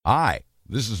Hi,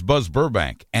 this is Buzz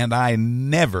Burbank, and I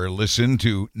never listen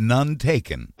to None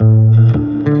Taken.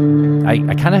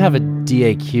 I kind of have a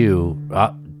DAQ,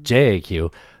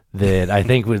 JAQ that I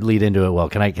think would lead into it well.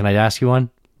 Can I ask you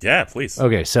one? Yeah, please.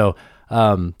 Okay, so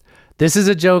this is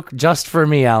a joke just for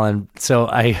me, Alan, so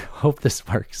I hope this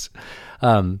works.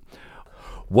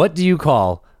 What do you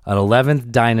call an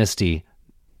 11th dynasty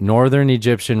northern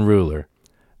Egyptian ruler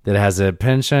that has a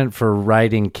penchant for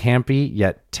writing campy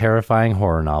yet terrifying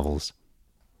horror novels?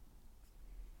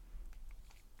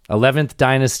 11th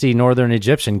dynasty northern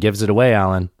Egyptian gives it away,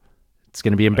 Alan. It's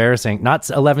going to be embarrassing. Not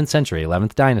 11th century,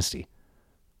 11th dynasty.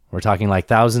 We're talking like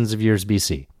thousands of years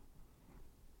BC.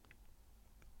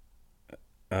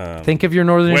 Think of your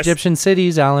northern Egyptian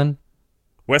cities, Alan.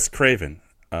 Wes Craven.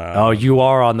 Oh, you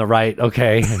are on the right.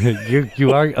 Okay.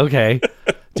 you are. Okay.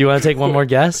 Do you want to take one more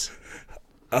guess?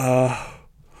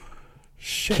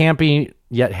 Shit. Campy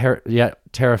yet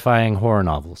terrifying horror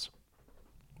novels.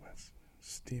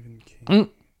 Stephen King.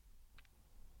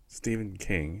 Stephen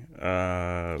King.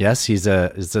 Yes, it's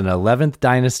an 11th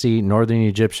dynasty northern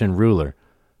Egyptian ruler.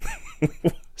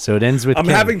 So it ends with I'm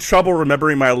King. having trouble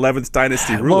remembering my 11th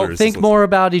dynasty rulers. Well, think more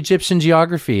about Egyptian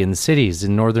geography and cities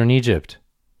in northern Egypt.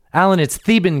 Alan, it's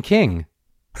Theban King.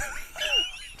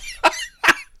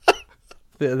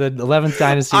 The 11th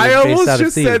dynasty was based out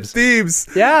of Thebes. I almost just said Thebes.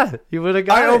 Yeah, you would have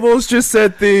got it. I almost just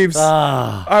said Thebes.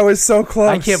 I was so close.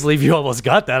 I can't believe you almost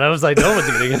got that. I was like, no one's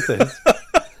going to get this.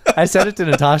 I said it to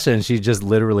Natasha, and she just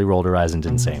literally rolled her eyes and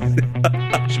didn't say anything.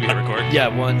 Should we hit record? Yeah,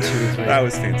 1, 2, 3. That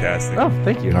was fantastic. Oh,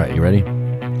 thank you. All right, you ready?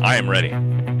 I am ready.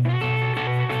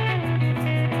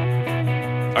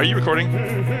 Are you recording?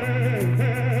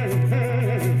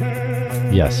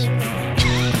 Yes.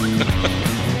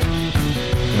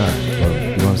 All right, well,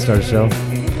 you want to start a show?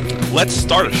 Let's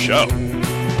start a show.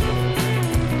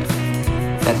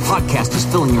 That podcast is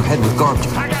filling your head with garbage.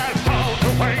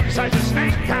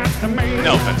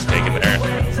 No offense taken there.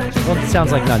 Well, it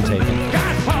sounds like none taken.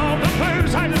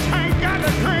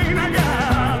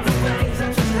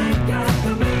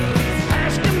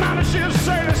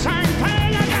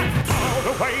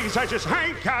 I just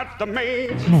ain't got the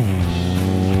means.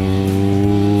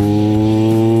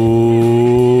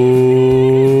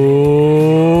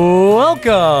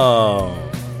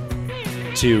 Welcome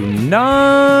to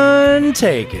None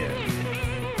Taken,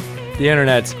 the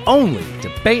internet's only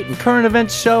debate and current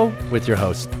events show with your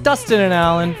hosts Dustin and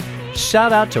Alan.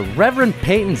 Shout out to Reverend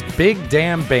Peyton's Big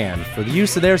Damn Band for the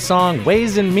use of their song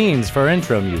Ways and Means for our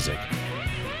intro music.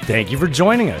 Thank you for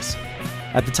joining us.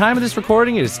 At the time of this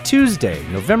recording, it is Tuesday,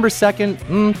 November 2nd,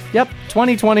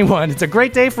 2021. It's a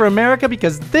great day for America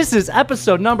because this is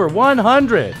episode number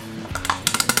 100.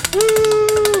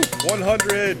 Woo!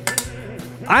 100.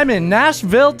 I'm in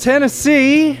Nashville,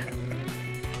 Tennessee,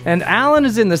 and Alan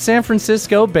is in the San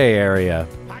Francisco Bay Area.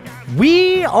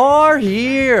 We are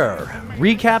here,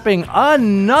 recapping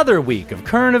another week of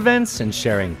current events and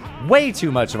sharing way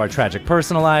too much of our tragic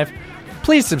personal life.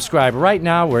 Please subscribe right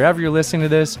now wherever you're listening to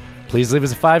this. Please leave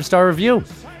us a 5-star review,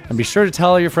 and be sure to tell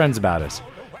all your friends about us.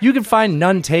 You can find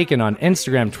None Taken on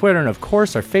Instagram, Twitter, and of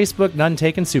course our Facebook None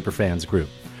Taken Superfans group.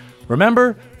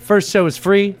 Remember, first show is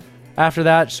free. After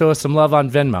that, show us some love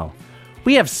on Venmo.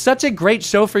 We have such a great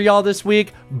show for y'all this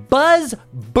week. Buzz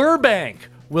Burbank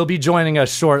will be joining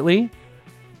us shortly.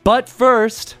 But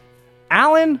first,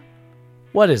 Alan,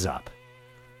 what is up?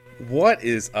 What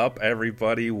is up,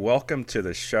 everybody? Welcome to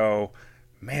the show.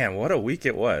 Man, what a week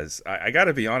it was. I got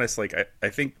to be honest, I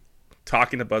think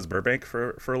talking to Buzz Burbank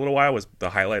for a little while was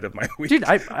the highlight of my week. Dude,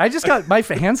 I just got, my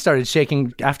hands started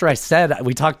shaking after I said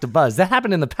we talked to Buzz. That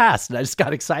happened in the past, and I just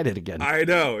got excited again. I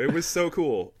know. It was so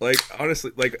cool.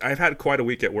 Honestly, I've had quite a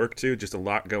week at work, too. Just a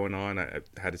lot going on. I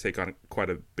had to take on quite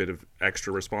a bit of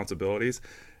extra responsibilities.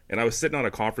 And I was sitting on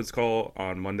a conference call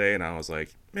on Monday, and I was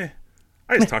like,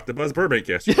 I just talked to Buzz Burbank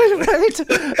yesterday. Right?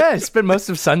 Yeah, I spent most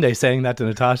of Sunday saying that to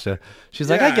Natasha. She's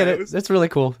like, I get it. That's really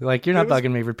cool. Like, you're not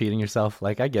bugging me repeating yourself.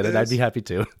 Like, I get it. I'd be happy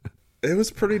to. It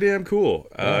was pretty damn cool.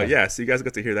 So you guys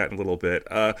got to hear that in a little bit.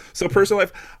 So personal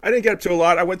life, I didn't get up to a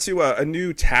lot. I went to a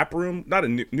new tap room. Not a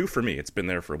new for me. It's been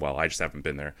there for a while. I just haven't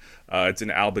been there. It's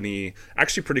in Albany,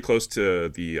 actually pretty close to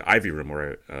the Ivy Room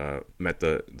where I met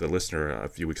the listener a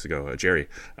few weeks ago, Jerry.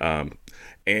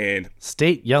 And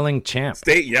State Yelling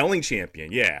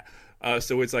Champion, yeah.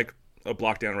 So it's like a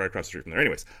block down right across the street from there.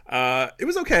 Anyways, it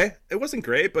was okay. It wasn't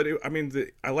great, but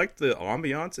I liked the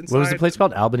ambiance inside. What was the place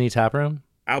called? Albany Tap Room?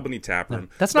 Albany Tap Room. No,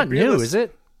 that's not new, is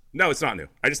it? No, it's not new.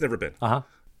 I just never been.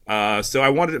 Uh-huh. So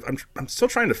I'm still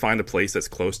trying to find a place that's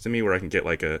close to me where I can get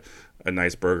like a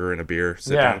nice burger and a beer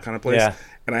sit down kind of place. Yeah.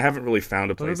 And I haven't really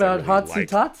found a place. What about Hotsy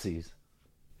Totsies?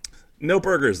 No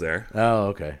burgers there. Oh,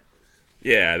 okay.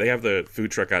 Yeah, they have the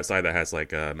food truck outside that has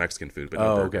like Mexican food, but no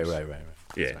Oh, okay, burgers. right.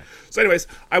 Yeah. So, anyways,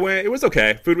 I went. It was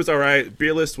okay. Food was all right.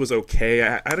 Beer list was okay.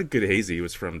 I had a good hazy. It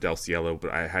was from Del Cielo,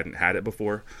 but I hadn't had it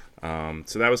before.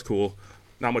 So that was cool.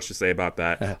 Not much to say about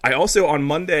that. I also on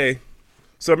Monday.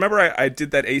 So remember, I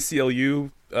did that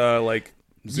ACLU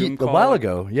Zoom call a while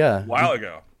ago. Yeah. A while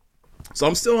ago. So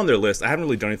I'm still on their list. I haven't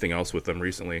really done anything else with them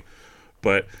recently.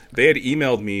 But they had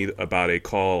emailed me about a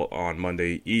call on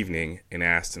Monday evening and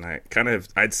asked, and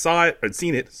I'd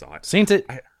seen it. Seen it.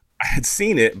 I had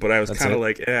seen it, but I was kind of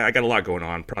like, I got a lot going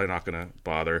on. Probably not going to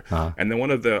bother. And then one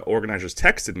of the organizers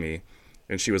texted me,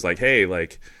 and she was like, hey,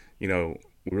 like, we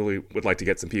really would like to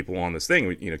get some people on this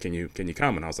thing. Can you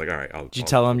come? And I was like, all right. Did you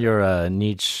tell them you're a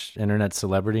niche internet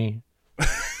celebrity?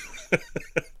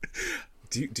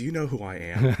 Do you know who I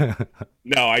am?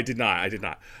 No, I did not.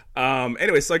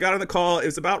 Anyway, so I got on the call. It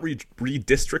was about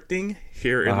redistricting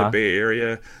here in the Bay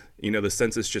Area. The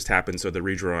census just happened, so they're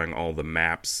redrawing all the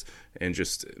maps, and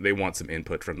just they want some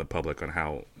input from the public on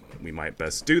how we might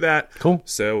best do that. Cool.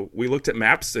 So we looked at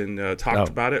maps and talked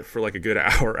about it for like a good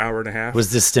hour and a half.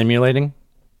 Was this stimulating?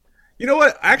 You know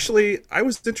what? Actually, I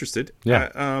was interested. Yeah.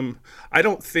 I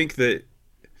don't think that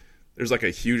there's like a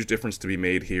huge difference to be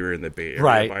made here in the Bay Area.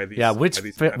 Right. By these, yeah. by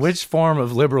these maps. Which form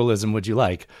of liberalism would you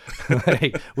like?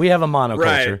 Like, we have a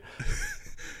monoculture. Right.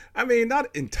 I mean,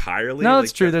 not entirely. No,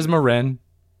 it's true. There's Marin.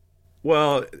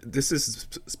 Well, this is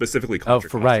specifically Oh, Contra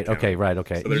for Costa right. County.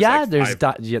 Okay. So there's yeah, like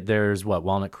there's what,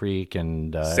 Walnut Creek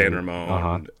and San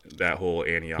Ramon, that whole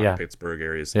Antioch, Pittsburgh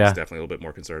area is definitely a little bit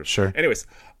more conservative. Sure. Anyways,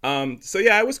 so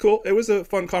yeah, it was cool. It was a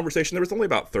fun conversation. There was only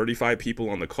about 35 people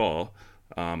on the call.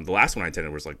 The last one I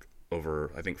attended was like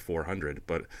over, I think, 400.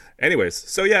 But anyways,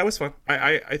 so yeah, it was fun.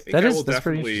 I think I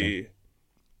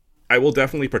will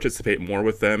definitely participate more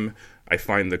with them. I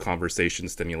find the conversation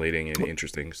stimulating and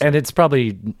interesting. So. And it's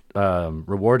probably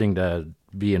rewarding to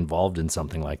be involved in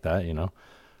something like that, Yeah,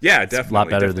 It's definitely. a lot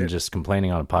better than just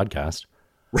complaining on a podcast.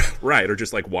 Right, or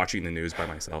just like watching the news by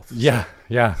myself. Yeah.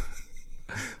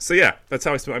 So yeah, that's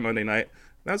how I spent my Monday night.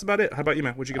 That was about it. How about you,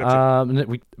 man? What'd you get up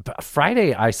to?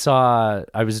 Friday, I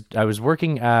was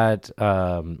working at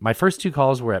my first two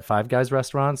calls were at Five Guys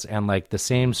restaurants, and like the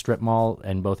same strip mall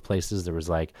in both places. There was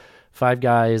like Five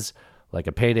Guys, like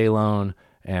a Payday Loan,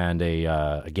 and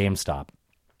a GameStop.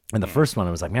 And the first one,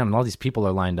 I was like, man, all these people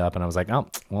are lined up, and I was like, oh,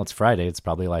 well, it's Friday. It's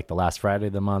probably like the last Friday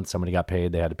of the month. Somebody got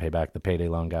paid. They had to pay back the Payday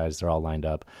Loan guys. They're all lined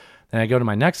up. Then I go to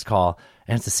my next call,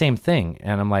 and it's the same thing,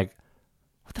 and I'm like,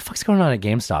 what the fuck's going on at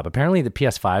GameStop? Apparently the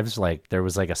PS5s, like there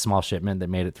was like a small shipment that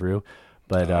made it through.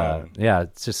 But yeah,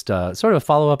 it's just sort of a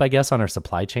follow-up, I guess, on our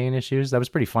supply chain issues. That was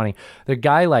pretty funny. The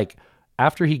guy, like,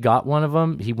 after he got one of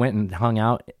them, he went and hung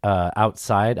out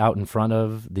outside, out in front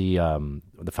of the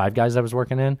Five Guys I was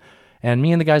working in. And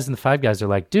me and the guys in the Five Guys are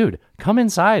like, dude, come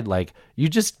inside. Like, you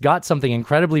just got something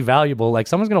incredibly valuable. Like,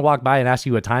 someone's going to walk by and ask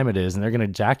you what time it is, and they're going to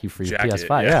jack you for your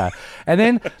PS5. Yeah. And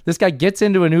then this guy gets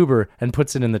into an Uber and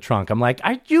puts it in the trunk. I'm like,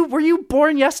 were you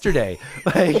born yesterday?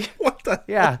 Like, What the?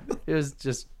 yeah, it was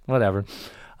just whatever.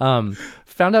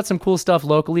 Found out some cool stuff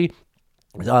locally.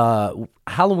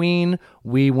 Halloween,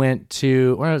 we went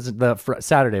to, where was it?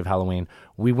 Saturday of Halloween,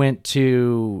 we went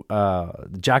to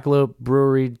the Jackalope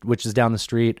Brewery, which is down the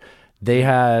street. They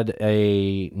had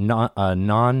a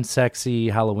non-sexy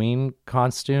Halloween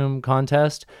costume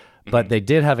contest, but they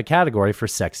did have a category for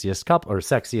sexiest couple or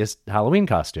sexiest Halloween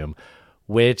costume,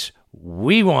 which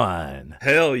we won.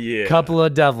 Hell yeah. Couple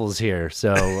of devils here.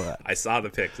 So I saw the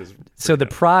pics. So the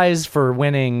prize for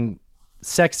winning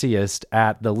sexiest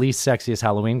at the least sexiest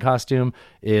Halloween costume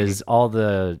is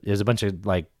is a bunch of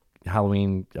like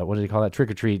Halloween, what do you call that?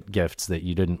 Trick-or-treat gifts that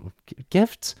you didn't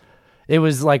gifts. It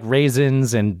was like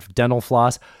raisins and dental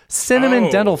floss.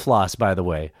 Cinnamon dental floss, by the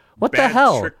way. What the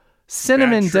hell?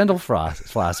 Cinnamon dental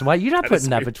floss. Why you're not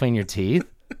putting that between your teeth?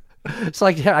 It's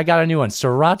like, I got a new one.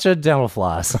 Sriracha dental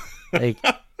floss. Like,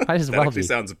 might as well actually be.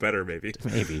 Sounds better, maybe.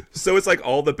 Maybe. So it's like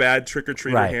all the bad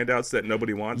trick-or-treater handouts that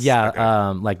nobody wants? Yeah,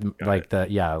 Okay. like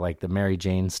the Mary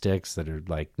Jane sticks that are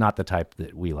like not the type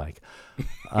that we like.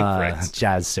 Right.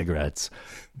 Jazz cigarettes.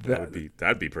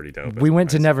 That'd be pretty dope. We went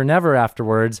to Never Never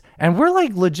afterwards, and we're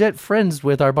like legit friends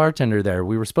with our bartender there.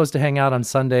 We were supposed to hang out on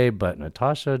Sunday, but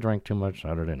Natasha drank too much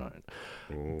Saturday night.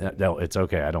 No, it's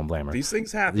okay. I don't blame her. These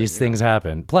things happen. These things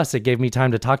happen. Plus, it gave me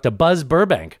time to talk to Buzz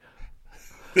Burbank.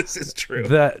 This is true.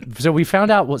 So we found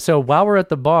out. So while we're at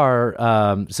the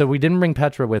bar, so we didn't bring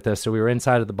Petra with us, so we were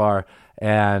inside of the bar.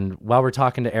 And while we're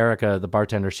talking to Erica, the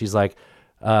bartender, she's like,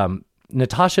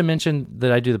 Natasha mentioned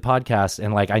that I do the podcast,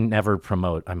 and like I never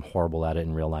promote. I'm horrible at it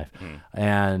in real life.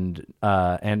 And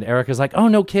Erica's like, oh,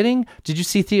 no kidding. Did you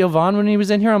see Theo Vaughn when he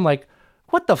was in here? I'm like,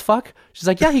 what the fuck? She's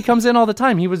like, yeah, he comes in all the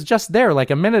time. He was just there like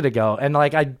a minute ago. And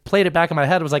like, I played it back in my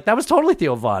head. I was like, that was totally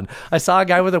Theo Vaughn. I saw a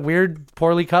guy with a weird,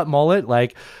 poorly cut mullet.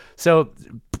 Like, so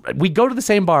we go to the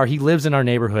same bar. He lives in our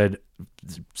neighborhood.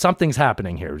 Something's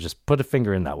happening here. Just put a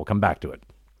finger in that. We'll come back to it.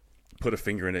 Put a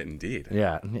finger in it, indeed.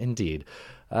 Yeah, indeed.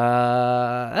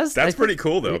 That's pretty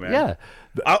cool, though, man. Yeah.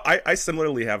 I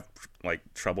similarly have like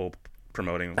trouble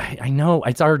promoting. I know.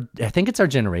 I think it's our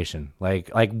generation.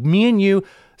 Like me and you.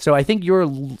 So I think you're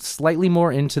slightly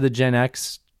more into the Gen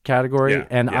X category,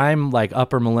 and I'm like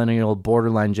upper millennial,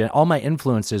 borderline Gen. All my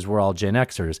influences were all Gen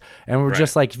Xers, and we're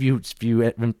just like, if you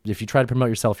try to promote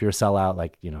yourself, you're a sellout.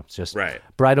 Like, you know, it's just right.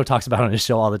 Brido talks about it on his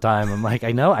show all the time. I'm like,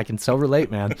 I know, I can so relate,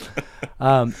 man.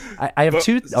 I have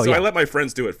two. I let my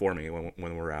friends do it for me when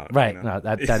we're out. Right. You know?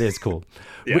 No, that is cool.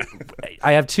 Yeah.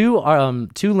 I have two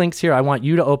links here. I want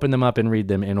you to open them up and read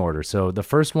them in order. So the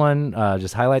first one,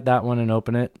 just highlight that one and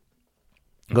open it.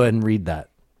 Go ahead and read that.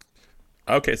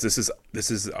 Okay, so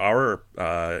this is our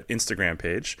Instagram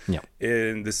page. Yeah.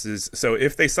 And this is, so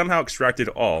if they somehow extracted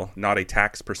all, not a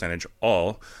tax percentage,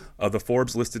 all of the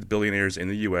Forbes listed billionaires in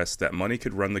the US, that money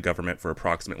could run the government for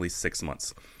approximately 6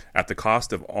 months at the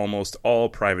cost of almost all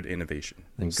private innovation.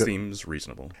 Seems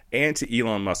reasonable. And to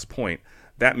Elon Musk's point,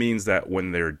 that means that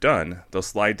when they're done, they'll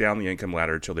slide down the income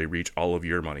ladder till they reach all of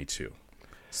your money too.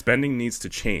 Spending needs to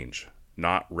change,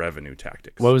 not revenue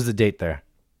tactics. What was the date there?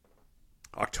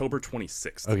 October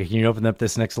 26th. Okay, can you open up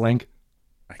this next link?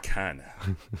 I can.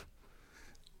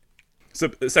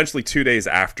 So essentially 2 days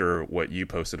after what you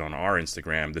posted on our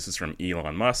Instagram, this is from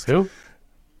Elon Musk. Who?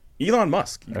 Elon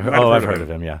Musk. I've heard of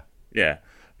him, yeah. Yeah,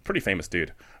 pretty famous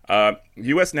dude.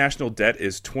 U.S. national debt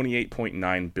is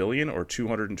 $28.9 billion or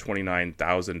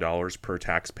 $229,000 per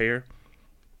taxpayer.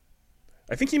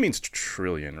 I think he means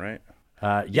trillion, right?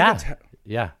 Yeah.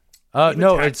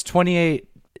 No, it's 28.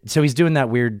 So he's doing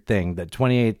that weird thing, that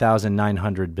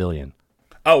 28,900 billion.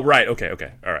 Oh, right. Okay.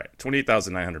 All right.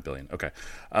 28,900 billion. Okay.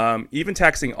 Even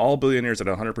taxing all billionaires at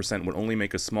 100% would only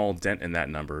make a small dent in that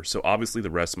number. So obviously the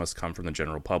rest must come from the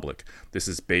general public. This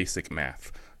is basic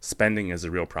math. Spending is a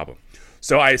real problem.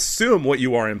 So I assume what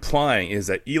you are implying is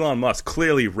that Elon Musk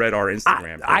clearly read our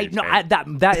Instagram page.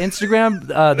 That Instagram,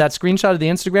 that screenshot of the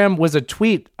Instagram was a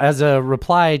tweet as a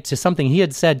reply to something he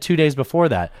had said 2 days before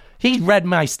that. He read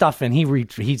my stuff and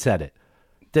he said it.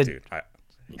 Dude,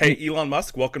 hey, Elon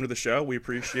Musk, welcome to the show. We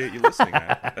appreciate you listening,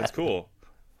 man. That's cool.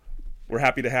 We're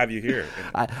happy to have you here.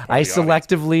 I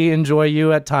selectively enjoy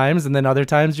you at times, and then other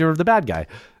times you're the bad guy.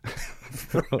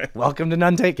 Welcome to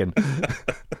None Taken.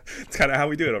 It's kind of how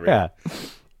we do it over here.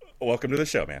 Welcome to the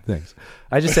show, man. Thanks.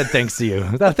 I just said thanks to you.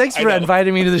 Thanks for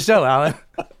inviting me to the show, Alan.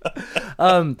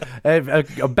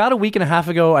 About a week and a half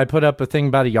ago, I put up a thing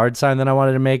about a yard sign that I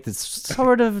wanted to make that's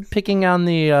sort of picking on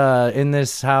the in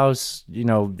this house, you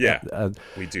know. Yeah,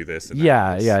 we do this.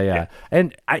 Yeah.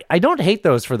 And I don't hate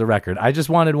those, for the record. I just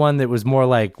wanted one that was more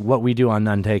like what we do on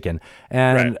None Taken.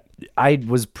 And I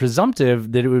was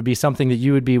presumptive that it would be something that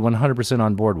you would be 100%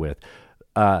 on board with.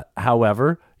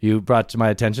 However, you brought to my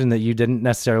attention that you didn't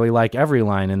necessarily like every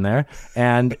line in there.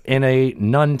 And in a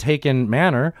none taken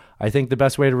manner, I think the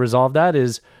best way to resolve that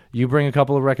is you bring a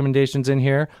couple of recommendations in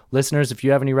here. Listeners, if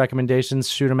you have any recommendations,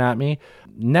 shoot them at me.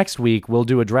 Next week, we'll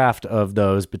do a draft of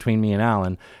those between me and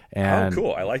Alan. And,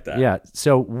 cool. I like that. Yeah.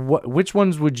 So which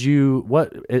ones would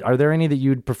are there any that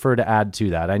you'd prefer to add to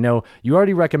that? I know you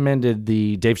already recommended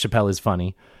the Dave Chappelle is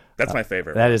funny. That's my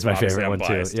favorite. That is my favorite one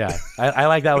too. Yeah, I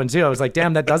like that one too. I was like,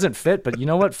 damn, that doesn't fit, but you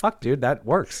know what? Fuck, dude, that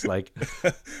works. Like,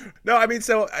 no, I mean,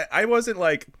 so I wasn't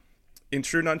like, in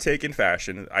true None Taken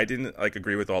fashion, I didn't like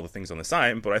agree with all the things on the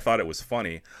sign, but I thought it was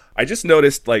funny. I just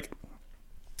noticed like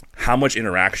how much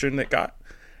interaction it got,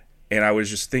 and I was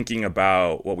just thinking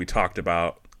about what we talked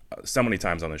about so many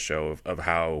times on the show of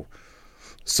how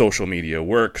social media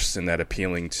works, and that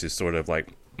appealing to sort of like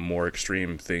more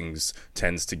extreme things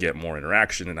tends to get more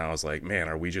interaction. And I was like, man,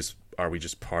 are we just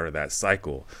part of that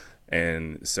cycle?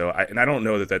 And so I don't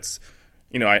know that that's,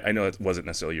 you know, I know it wasn't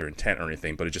necessarily your intent or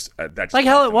anything, but it just that just like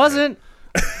hell it wasn't.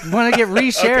 Want to get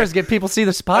reshares, okay. Get people see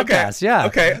this podcast. Okay. Yeah.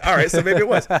 Okay. All right. So maybe it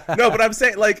was. No, but I'm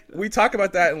saying, like, we talk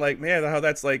about that and like, man, how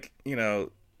that's like, you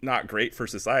know, not great for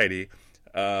society.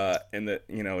 And that,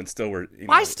 you know, and still we're, you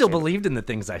know, I still believed in the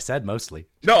things I said mostly.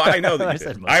 No, I know that you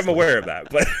did. I'm aware of that,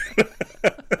 but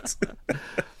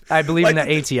I believe in the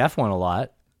ATF one a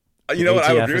lot. You know what?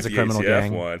 I agree with the criminal ATF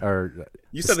gang, one. Or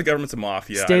you said the government's a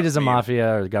mafia. State is a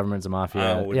mafia, or the government's a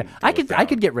mafia. Yeah, I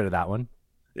could get rid of that one.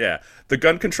 Yeah, the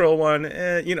gun control one.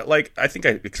 You know, like I think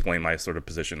I explained my sort of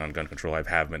position on gun control.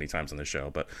 I've many times on the show,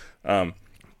 but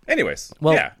anyways,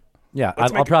 well, yeah. Yeah,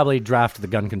 I'll probably draft the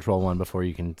gun control one before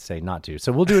you can say not to.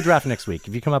 So we'll do a draft next week.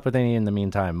 If you come up with any in the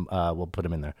meantime, we'll put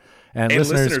them in there. And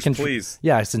listeners can, please.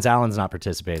 Yeah, since Alan's not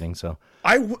participating, so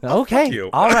okay. Fuck you.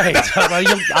 All right,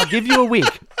 I'll give you a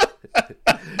week.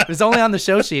 It was only on the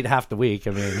show sheet half the week.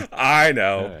 I mean, I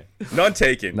know. Right. None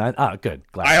taken. Good.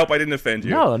 Glad. I hope I didn't offend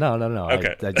you. No.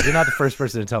 Okay. You're not the first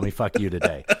person to tell me "fuck you"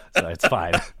 today, so it's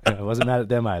fine. I wasn't mad at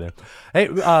them either. Hey,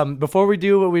 before we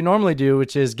do what we normally do,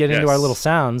 which is get into our little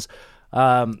sounds,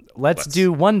 let's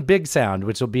do one big sound,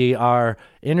 which will be our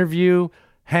interview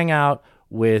hangout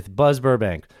with Buzz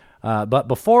Burbank. But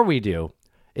before we do,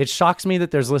 it shocks me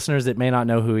that there's listeners that may not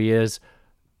know who he is.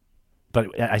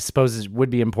 But I suppose it would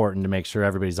be important to make sure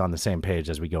everybody's on the same page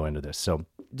as we go into this. So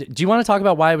do you want to talk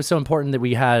about why it was so important that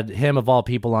we had him, of all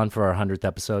people, on for our 100th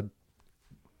episode?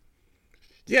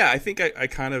 Yeah, I think I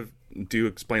kind of do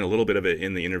explain a little bit of it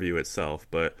in the interview itself.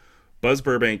 But Buzz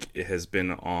Burbank has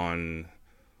been on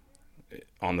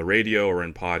the radio or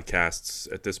in podcasts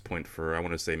at this point for, I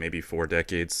want to say, maybe 4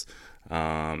 decades.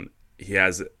 He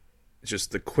has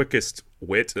just the quickest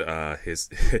wit,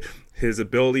 his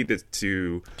ability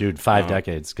to 5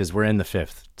 decades, because we're in the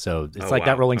 5th, so it's like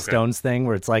that Rolling Stones thing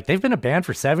where it's like they've been a band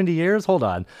for 70 years. Hold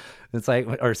on, it's like,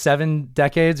 or 7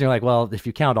 decades. And you're like, well, if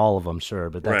you count all of them,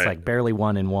 sure, but that's like barely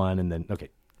 1 in 1, and then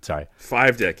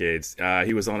 5 decades.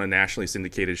 He was on a nationally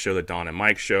syndicated show, the Don and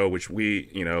Mike Show, which we,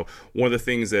 one of the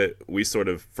things that we sort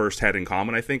of first had in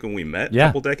common, I think, when we met a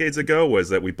couple decades ago, was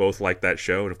that we both liked that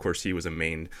show, and of course he was a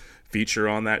main feature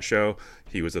on that show.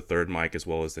 He was a third mic as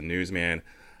well as the newsman.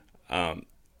 And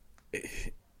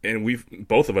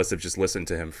both of us have just listened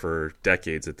to him for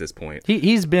decades at this point.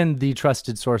 He's been the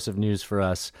trusted source of news for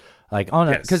us, like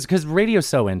because radio's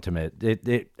so intimate.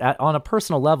 On a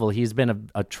personal level, he's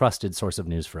been a trusted source of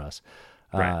news for us.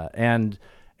 Right. And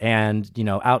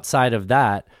outside of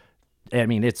that, I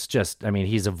mean,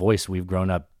 he's a voice we've grown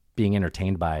up being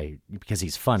entertained by because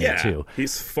he's funny too.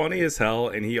 He's funny as hell,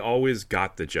 and he always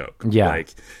got the joke. Yeah.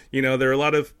 Like, there are a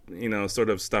lot of, sort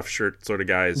of stuffed shirt sort of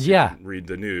guys who read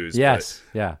the news. Yes.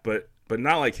 But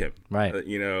not like him. Right.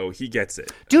 He gets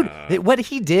it. Dude, what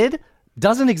he did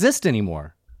doesn't exist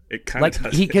anymore. It kind of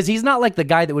does. Because he's not like the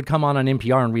guy that would come on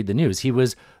NPR and read the news. He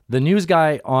was the news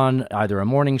guy on either a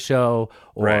morning show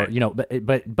or,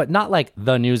 but not like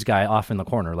the news guy off in the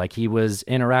corner. Like, he was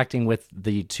interacting with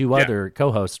the 2 other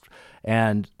co-hosts,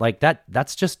 and like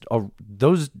that's just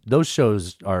those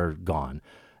shows are gone.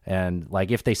 And like,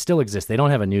 if they still exist, they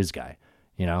don't have a news guy,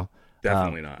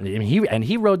 Definitely not. And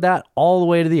he rode that all the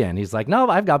way to the end. He's like, no,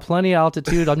 I've got plenty of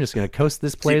altitude. I'm just going to coast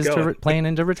this plane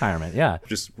into retirement. Yeah.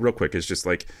 Just real quick, it's just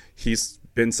like, he's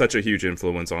been such a huge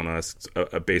influence on us,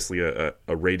 basically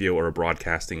a radio or a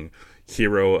broadcasting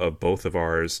hero of both of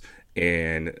ours.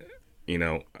 And,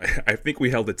 I think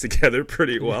we held it together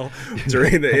pretty well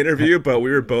during the interview, but we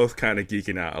were both kind of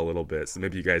geeking out a little bit. So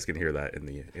maybe you guys can hear that in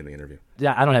the interview.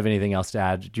 Yeah, I don't have anything else to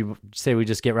add. Did you say we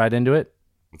just get right into it?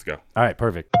 Let's go. All right,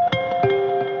 perfect.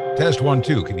 Test 1,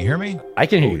 2. Can you hear me? I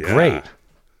can hear you great.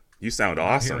 You sound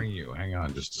awesome. I'm hearing you. Hang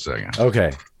on just a second.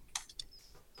 Okay.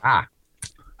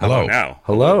 Hello. Now.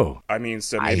 Hello. I mean,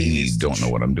 so I maybe don't know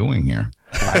what I'm doing here.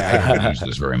 I don't use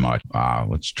this very much.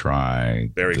 Let's try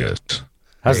Very this. good.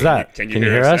 How's that? Can you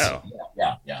hear us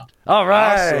now? Yeah. All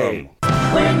right.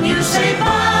 Awesome. When you say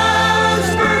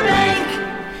Buzz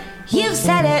Burbank, you've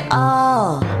said it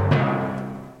all.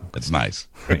 That's nice.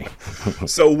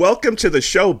 So welcome to the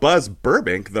show, Buzz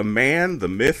Burbank, the man, the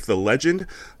myth, the legend,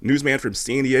 newsman from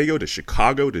San Diego to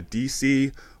Chicago to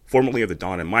D.C., formerly of the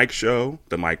Don and Mike Show,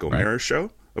 the Mike O'Mara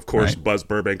Show, of course, Buzz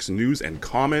Burbank's News and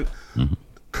Comment,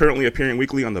 currently appearing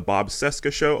weekly on the Bob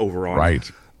Cesca Show over on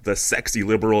the Sexy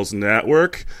Liberals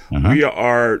Network. We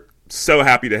are so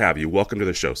happy to have you. Welcome to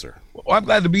the show, sir. Well, I'm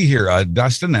glad to be here.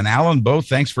 Dustin and Alan, both,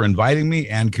 thanks for inviting me,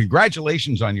 and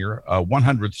congratulations on your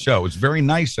 100th show. It's very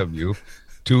nice of you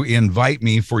to invite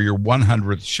me for your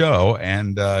 100th show,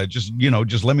 and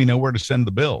just let me know where to send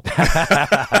the bill.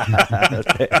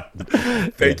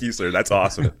 Thank you, sir. That's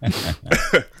awesome.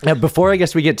 Now, before I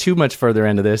guess we get too much further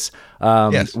into this,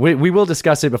 we will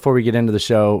discuss it before we get into the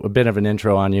show, a bit of an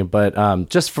intro on you, but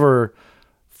just for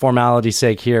formality's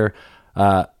sake here,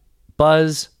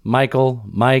 Buzz, Michael,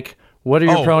 Mike, what are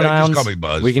your pronouns? Just call me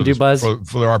Buzz. We can do Buzz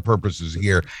for our purposes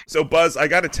here. So, Buzz, I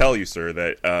got to tell you, sir,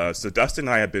 that so Dustin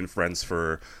and I have been friends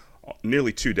for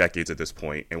nearly 2 decades at this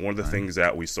point, and one of the things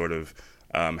that we sort of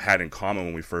had in common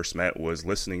when we first met was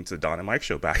listening to Don and Mike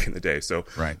Show back in the day. So,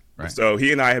 so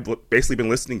he and I have basically been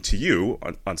listening to you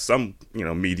on some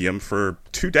medium for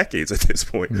 2 decades at this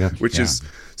point, which is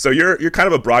so you're kind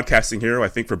of a broadcasting hero, I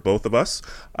think, for both of us.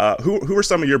 Who are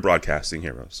some of your broadcasting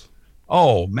heroes?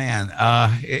 Oh man,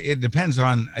 it depends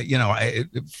on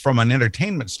from an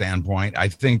entertainment standpoint. I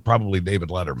think probably David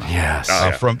Letterman. Yes.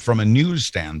 From a news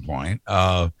standpoint,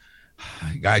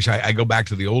 gosh, I go back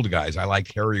to the old guys. I like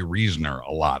Harry Reasoner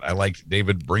a lot. I like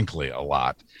David Brinkley a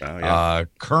lot.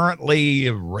 Currently,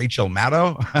 Rachel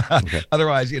Maddow. Okay.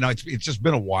 Otherwise, it's just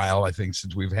been a while, I think,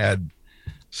 since we've had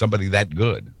somebody that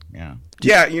good. Yeah.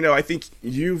 Yeah, I think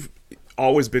you've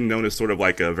always been known as sort of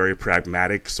like a very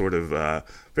pragmatic, sort of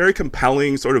very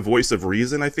compelling sort of voice of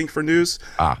reason, I think, for news.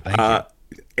 Thank you.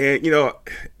 And,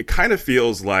 it kind of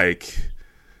feels like,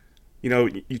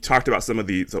 you talked about some of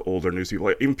the older news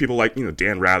people, even people like,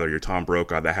 Dan Rather, your Tom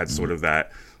Brokaw, that had sort of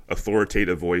that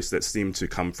authoritative voice that seemed to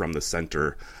come from the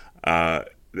center.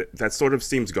 That sort of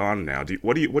seems gone now.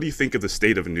 What do you think of the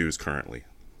state of news currently?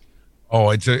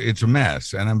 Oh, it's a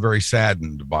mess, and I'm very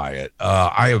saddened by it.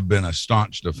 I have been a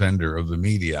staunch defender of the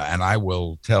media, and I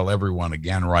will tell everyone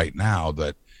again right now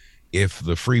that if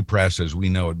the free press as we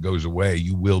know it goes away,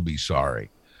 you will be sorry.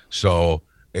 So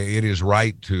it is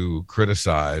right to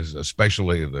criticize,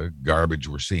 especially the garbage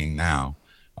we're seeing now,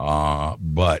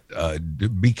 but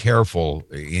be careful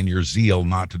in your zeal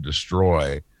not to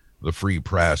destroy the free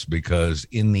press, because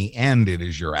in the end it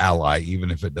is your ally,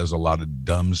 even if it does a lot of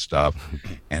dumb stuff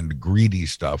and greedy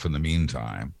stuff in the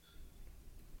meantime.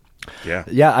 Yeah.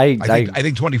 I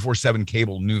think 24/7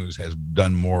 cable news has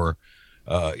done more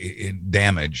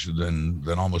damage than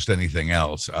almost anything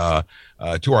else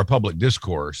to our public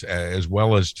discourse, as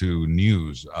well as to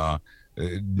news,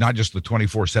 not just the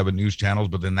 24/7 news channels,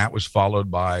 but then that was followed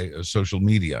by social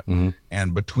media. Mm-hmm.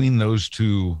 And between those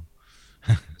two,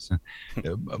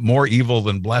 more evil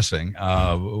than blessing,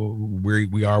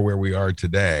 we are where we are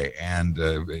today. And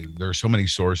there are so many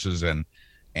sources,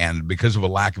 and because of a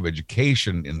lack of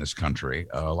education in this country,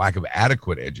 a lack of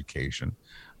adequate education,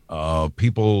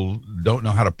 people don't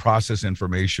know how to process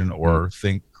information or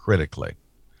think critically.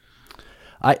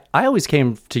 I always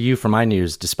came to you for my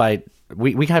news, despite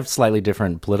we have slightly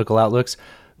different political outlooks,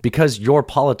 because your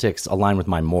politics align with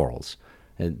my morals.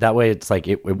 And that way, it's like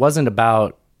it wasn't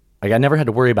about. Like, I never had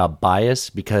to worry about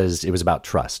bias because it was about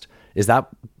trust. Is that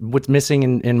what's missing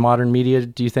in modern media,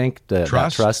 do you think?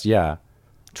 Trust? Yeah.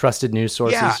 Trusted news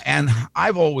sources? Yeah, and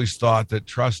I've always thought that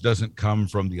trust doesn't come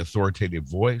from the authoritative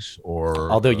voice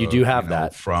or... Although you do have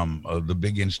that. From the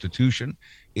big institution.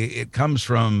 It comes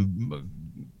from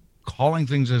calling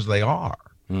things as they are.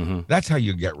 Mm-hmm. That's how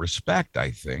you get respect, I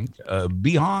think.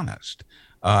 Be honest.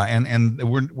 And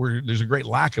there's a great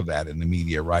lack of that in the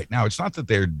media right now. It's not that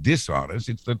they're dishonest;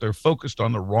 it's that they're focused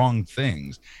on the wrong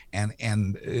things, and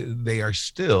they are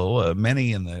still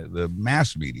many in the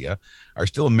mass media are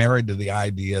still married to the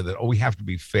idea that we have to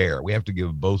be fair, we have to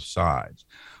give both sides.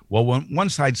 Well, when one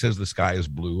side says the sky is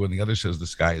blue and the other says the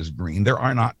sky is green, there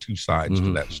are not two sides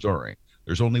to that story.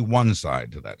 There's only one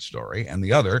side to that story, and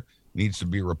the other needs to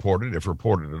be reported, if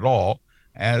reported at all,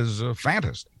 as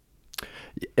fantasy.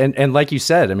 And like you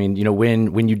said, I mean,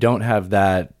 when you don't have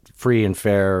that free and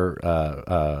fair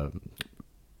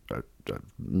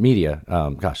media,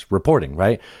 reporting,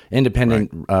 right?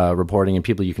 Independent reporting and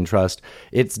people you can trust,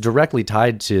 it's directly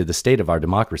tied to the state of our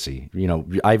democracy.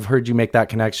 I've heard you make that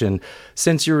connection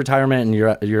since your retirement and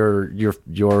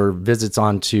your visits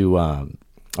onto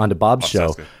Bob's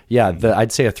show. Yeah,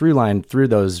 I'd say a through line through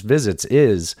those visits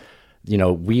is,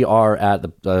 we are at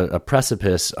a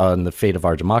precipice on the fate of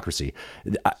our democracy.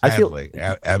 I feel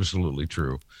absolutely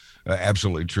true.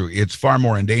 Absolutely true. It's far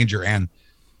more in danger. And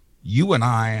you and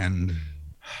I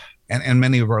and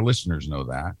many of our listeners know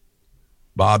that.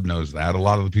 Bob knows that. A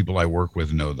lot of the people I work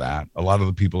with know that. A lot of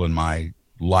the people in my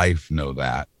life know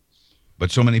that.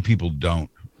 But so many people don't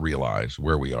realize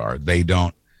where we are. They've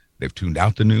tuned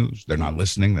out the news. They're not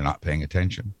listening. They're not paying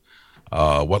attention.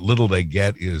 What little they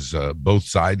get is both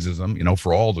sides of them,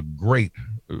 for all the great,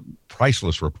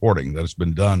 priceless reporting that has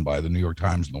been done by the New York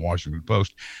Times and the Washington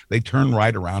Post. They turn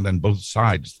right around on both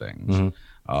sides things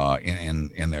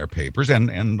in their papers,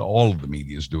 and all of the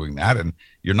media is doing that. And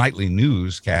your nightly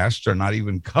newscasts are not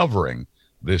even covering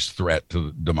this threat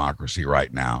to democracy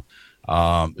right now.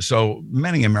 So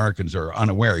many Americans are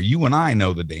unaware. You and I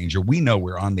know the danger. We know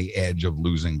we're on the edge of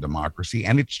losing democracy,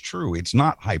 and it's true. It's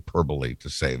not hyperbole to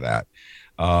say that.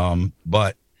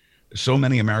 But so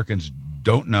many Americans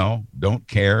don't know, don't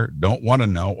care, don't want to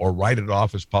know, or write it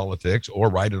off as politics, or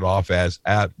write it off as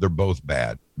they're both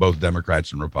bad. Both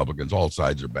Democrats and Republicans, all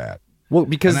sides are bad. Well,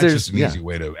 because that's just an easy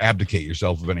way to abdicate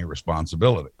yourself of any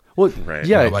responsibility. Well,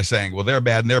 yeah, by saying, well, they're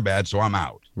bad and they're bad, so I'm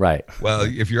out. Right. Well,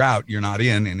 if you're out, you're not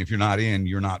in, and if you're not in,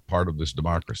 you're not part of this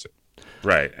democracy.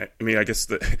 Right. I mean, I guess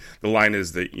the line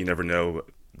is that you never know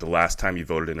the last time you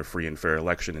voted in a free and fair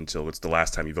election until it's the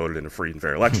last time you voted in a free and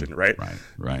fair election, right?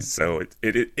 Right. So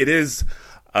it is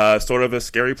sort of a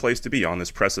scary place to be on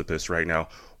this precipice right now.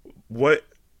 What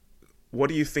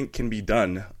do you think can be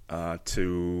done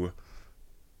to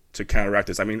counteract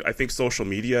this? I mean, I think social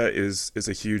media is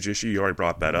a huge issue. You already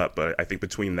brought that up, but I think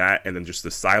between that and then just the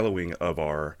siloing of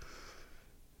our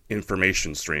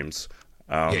information streams.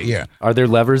 Are there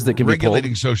levers that can be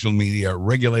regulating pulled? social media,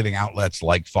 regulating outlets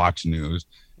like Fox News?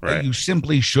 Right. You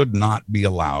simply should not be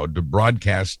allowed to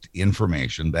broadcast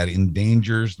information that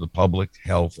endangers the public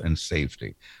health and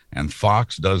safety. And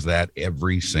Fox does that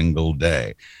every single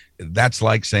day. That's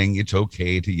like saying it's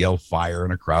okay to yell fire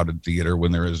in a crowded theater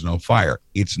when there is no fire.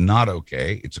 It's not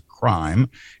okay. It's a crime.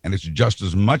 And it's just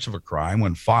as much of a crime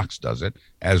when Fox does it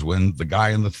as when the guy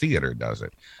in the theater does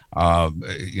it.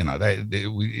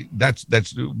 That's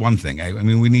one thing. I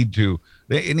mean,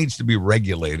 it needs to be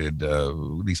regulated,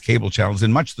 these cable channels,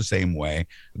 in much the same way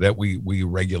that we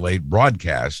regulate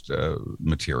broadcast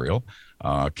material.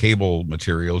 Cable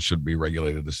material should be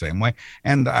regulated the same way.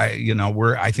 And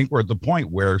I think we're at the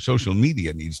point where social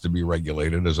media needs to be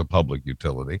regulated as a public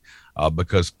utility,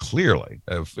 because clearly,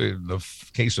 in the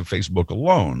case of Facebook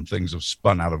alone, things have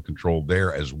spun out of control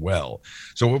there as well.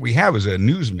 So what we have is a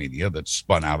news media that's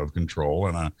spun out of control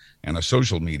and a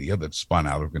social media that's spun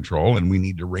out of control, and we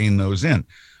need to rein those in.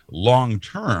 Long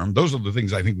term, those are the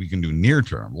things I think we can do near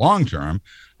term. Long term,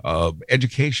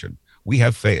 education. We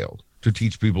have failed to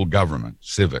teach people government,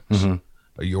 civics,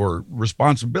 your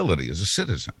responsibility as a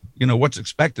citizen. You know, what's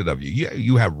expected of you.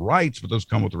 You have rights, but those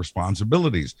come with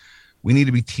responsibilities. We need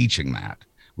to be teaching that.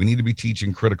 We need to be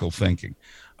teaching critical thinking.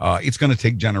 It's going to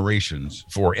take generations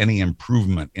for any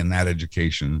improvement in that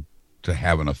education to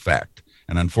have an effect.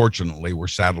 And unfortunately, we're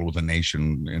saddled with a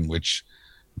nation in which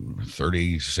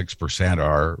 36%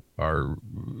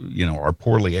 are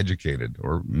poorly educated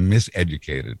or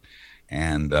miseducated.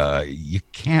 And you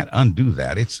can't undo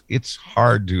that. It's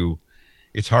hard to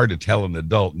tell an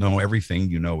adult, no, everything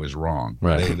you know is wrong.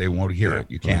 Right. They won't hear it.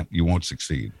 You won't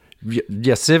succeed.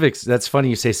 Yeah, civics. That's funny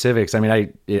you say civics. I mean,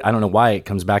 I don't know why it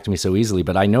comes back to me so easily,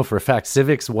 but I know for a fact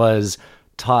civics was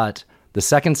taught the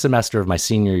second semester of my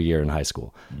senior year in high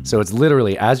school. So it's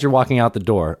literally as you're walking out the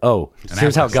door,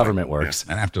 here's how government works.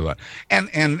 And after that,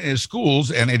 and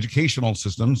schools and educational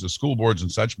systems, the school boards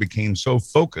and such, became so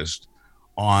focused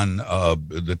on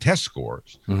the test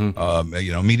scores,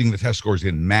 meeting the test scores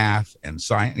in math and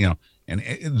science, and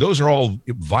those are all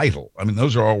vital. I mean,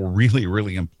 those are all really,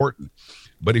 really important.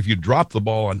 But if you drop the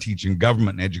ball on teaching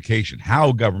government and education,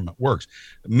 how government works,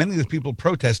 many of the people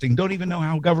protesting don't even know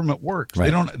how government works.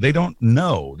 Right. They don't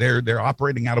know. They're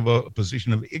operating out of a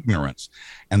position of ignorance,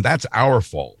 and that's our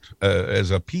fault as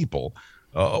a people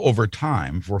over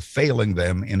time for failing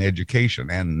them in education.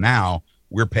 And now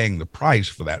we're paying the price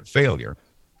for that failure.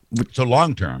 So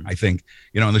long term, I think,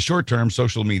 in the short term,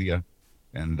 social media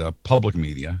and public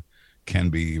media can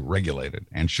be regulated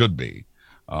and should be.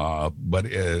 But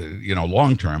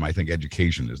long term, I think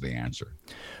education is the answer.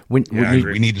 We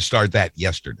need to start that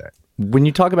yesterday. When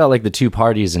you talk about like the two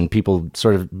parties and people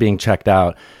sort of being checked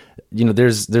out,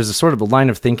 there's a sort of a line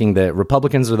of thinking that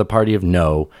Republicans are the party of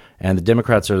no, and the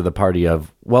Democrats are the party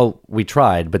of, well, we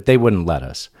tried, but they wouldn't let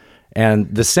us.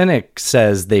 And the cynic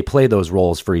says they play those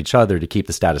roles for each other to keep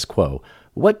the status quo.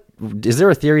 What is there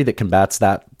a theory that combats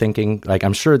that thinking? Like,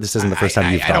 I'm sure this isn't the first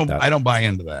time you've thought that. I don't buy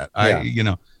into that.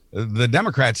 Yeah. The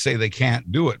Democrats say they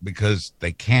can't do it because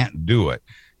they can't do it.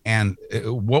 And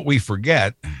what we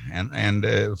forget,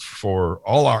 and for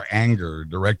all our anger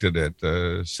directed at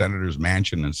Senators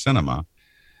Manchin and Sinema,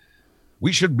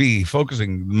 we should be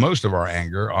focusing most of our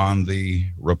anger on the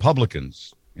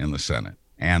Republicans in the Senate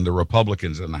and the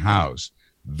Republicans in the House.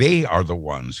 They are the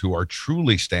ones who are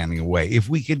truly standing away. If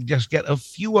we could just get a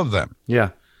few of them,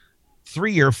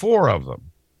 3 or 4 of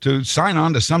them, to sign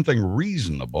on to something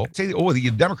reasonable, say,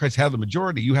 the Democrats have the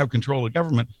majority, you have control of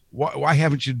government. Why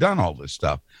haven't you done all this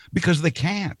stuff? Because they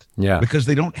can't. Yeah. Because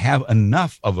they don't have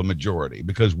enough of a majority,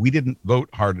 because we didn't vote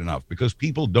hard enough, because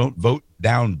people don't vote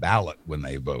down ballot when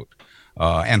they vote.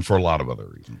 And for a lot of other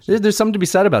reasons. There's something to be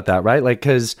said about that, right? Like,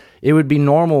 because it would be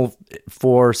normal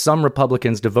for some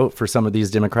Republicans to vote for some of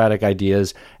these Democratic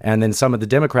ideas, and then some of the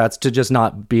Democrats to just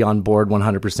not be on board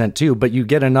 100% too. But you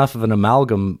get enough of an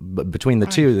amalgam between the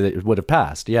two that it would have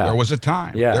passed. Yeah. There was a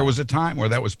time. Yeah. There was a time where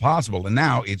that was possible. And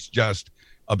now it's just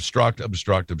obstruct.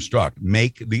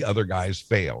 Make the other guys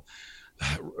fail.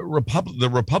 The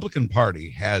Republican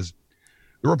Party has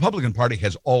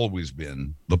always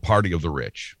been the party of the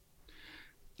rich.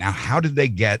 Now, how did they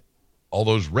get all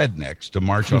those rednecks to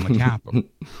march on the Capitol?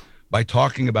 By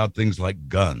talking about things like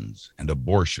guns and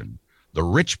abortion, The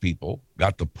rich people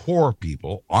got the poor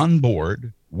people on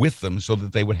board with them so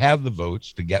that they would have the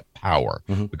votes to get power,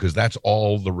 because that's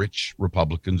all the rich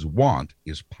Republicans want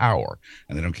is power,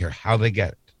 and they don't care how they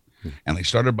get it. And they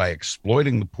started by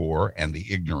exploiting the poor and the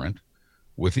ignorant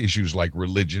with issues like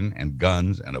religion and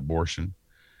guns and abortion.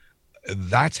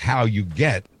 That's how you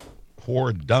get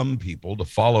poor, dumb people to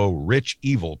follow rich,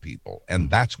 evil people. And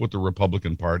that's what the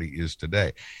Republican Party is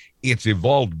today. It's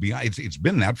evolved beyond, it's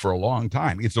been that for a long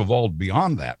time. It's evolved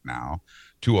beyond that now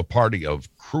to a party of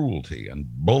cruelty and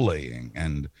bullying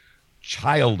and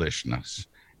childishness.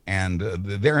 And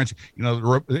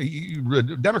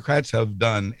Democrats have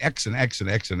done X and X and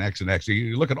X and X and X.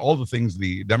 You look at all the things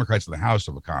the Democrats in the House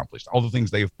have accomplished, all the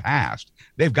things they've passed.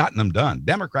 They've gotten them done.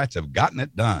 Democrats have gotten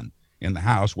it done in the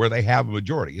House where they have a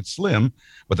majority. It's slim,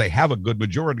 but they have a good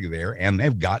majority there, and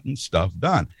they've gotten stuff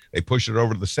done. They push it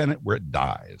over to the Senate where it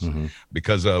dies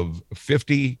because of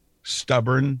 50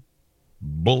 stubborn,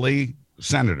 bully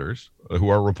senators who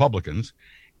are Republicans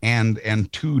and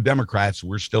 2 Democrats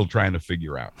we're still trying to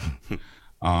figure out.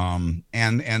 And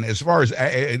as far as,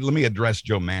 let me address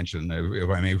Joe Manchin, if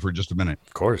I may, for just a minute.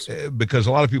 Of course. Because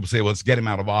a lot of people say, well, let's get him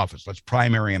out of office. Let's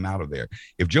primary him out of there.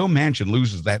 If Joe Manchin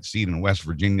loses that seat in West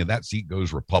Virginia, that seat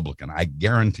goes Republican. I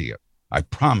guarantee it. I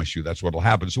promise you that's what will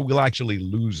happen. So we'll actually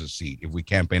lose a seat if we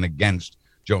campaign against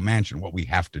Joe Manchin. What we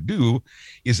have to do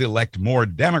is elect more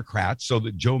Democrats so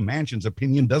that Joe Manchin's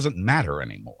opinion doesn't matter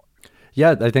anymore.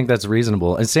 Yeah, I think that's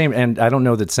reasonable. And I don't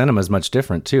know that Sinema is much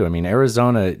different too. I mean,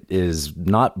 Arizona is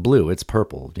not blue; it's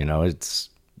purple. It's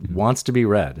wants to be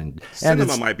red, and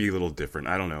Sinema might be a little different.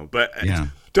 I don't know, but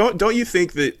don't you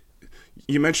think that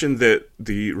you mentioned that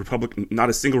the not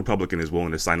a single Republican is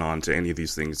willing to sign on to any of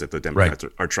these things that the Democrats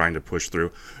are trying to push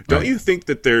through? Don't you think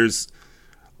that there's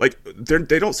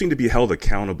they don't seem to be held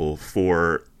accountable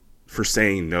for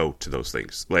saying no to those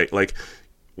things? Like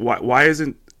why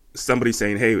isn't somebody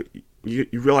saying, hey, you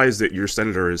realize that your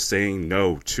senator is saying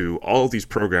no to all of these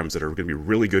programs that are going to be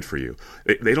really good for you?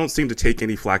 They don't seem to take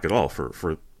any flack at all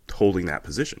for holding that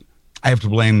position. I have to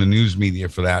blame the news media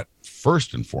for that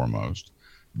first and foremost,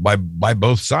 by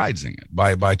both sides in it,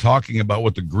 by talking about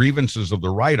what the grievances of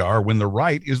the right are when the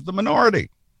right is the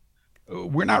minority.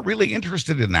 We're not really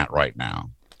interested in that right now.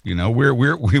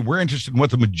 We're interested in what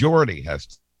the majority has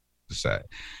to say.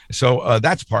 So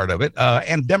that's part of it.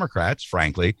 And Democrats,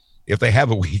 frankly, if they have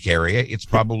a weak area, it's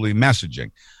probably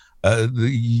messaging.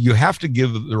 You have to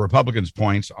give the Republicans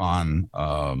points on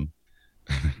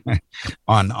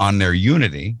their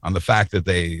unity, on the fact that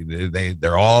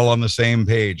they're all on the same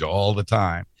page all the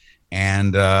time,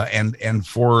 and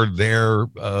for their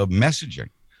messaging.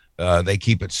 They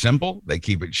keep it simple. They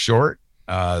keep it short.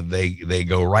 They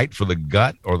go right for the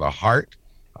gut or the heart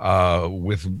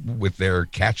with their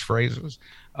catchphrases.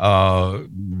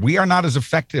 We are not as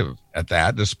effective at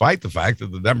that, despite the fact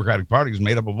that the Democratic Party is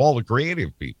made up of all the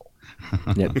creative people.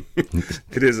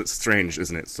 It is strange,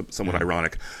 isn't it? Somewhat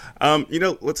ironic.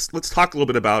 Let's talk a little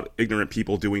bit about ignorant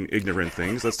people doing ignorant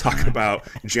things. Let's talk about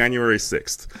January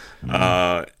 6th.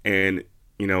 And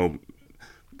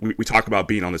we talk about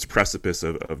being on this precipice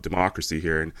of democracy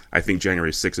here, and I think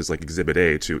January 6th is like Exhibit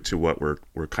A to what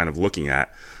we're kind of looking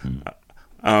at.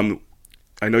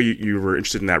 I know you were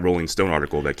interested in that Rolling Stone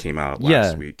article that came out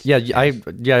last week. I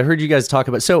heard you guys talk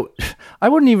about. So I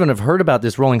wouldn't even have heard about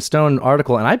this Rolling Stone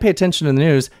article, and I pay attention to the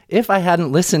news, if I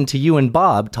hadn't listened to you and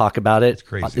Bob talk about it. It's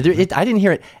crazy. I didn't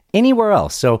hear it anywhere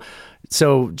else. So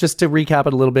just to recap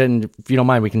it a little bit, and if you don't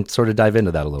mind, we can sort of dive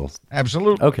into that a little.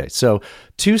 Absolutely. Okay, so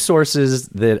 2 sources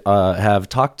that have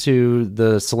talked to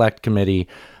the select committee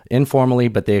informally,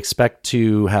 but they expect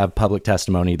to have public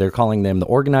testimony. They're calling them the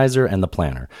organizer and the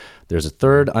planner. There's a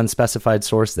third unspecified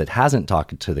source that hasn't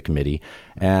talked to the committee.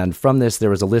 And from this, there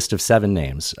was a list of 7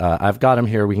 names. I've got them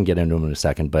here. We can get into them in a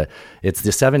second, but it's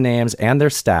the 7 names and their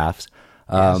staffs.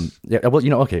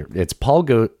 It's Paul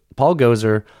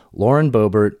Gozer, Lauren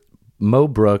Boebert, Mo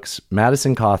Brooks,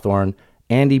 Madison Cawthorn,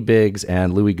 Andy Biggs,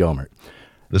 and Louis Gohmert.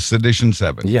 The Sedition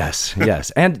 7. Yes.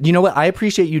 And you know what? I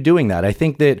appreciate you doing that. I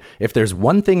think that if there's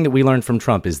one thing that we learned from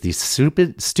Trump is these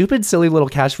stupid, silly little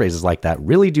catchphrases like that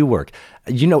really do work.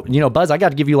 Buzz, I got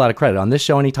to give you a lot of credit. On this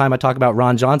show, anytime I talk about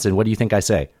Ron Johnson, what do you think I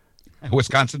say?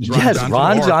 Wisconsin's Ron Johnson. Yes,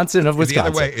 Ron Johnson of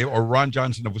Wisconsin. The other way, or Ron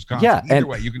Johnson of Wisconsin. Yeah, either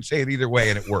way. You can say it either way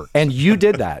and it works. And you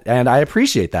did that. And I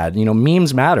appreciate that.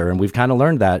 Memes matter. And we've kind of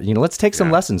learned that. Let's take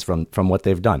some lessons from what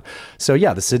they've done. So,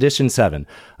 the Sedition 7.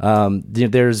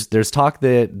 There's talk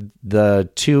that the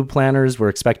 2 planners were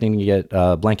expecting to get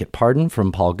a blanket pardon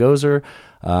from Paul Gozer.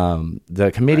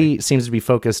 The committee seems to be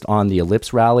focused on the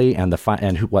Ellipse rally and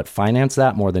what financed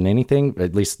that more than anything.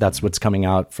 At least that's what's coming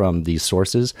out from these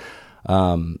sources.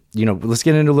 Let's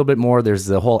get into a little bit more. There's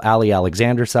the whole Ali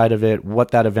Alexander side of it,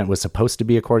 what that event was supposed to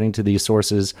be according to these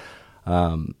sources.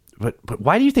 But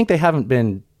why do you think they haven't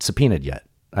been subpoenaed yet?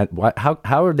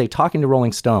 How are they talking to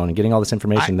Rolling Stone and getting all this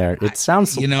information there? It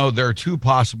sounds... there are two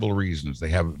possible reasons they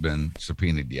haven't been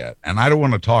subpoenaed yet. And I don't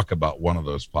want to talk about one of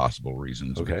those possible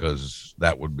reasons because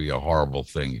that would be a horrible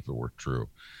thing if it were true.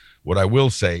 What I will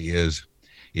say is,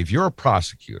 if you're a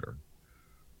prosecutor,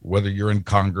 whether you're in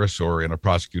Congress or in a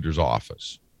prosecutor's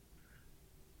office,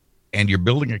 and you're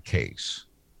building a case,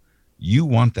 you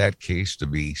want that case to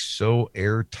be so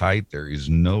airtight there is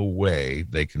no way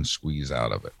they can squeeze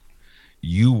out of it.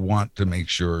 You want to make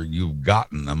sure you've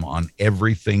gotten them on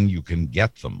everything you can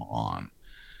get them on.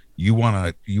 You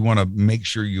want to make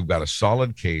sure you've got a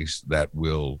solid case that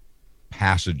will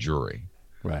pass a jury,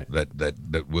 right?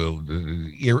 That will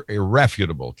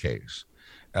irrefutable case,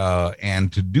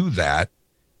 and to do that,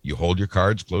 you hold your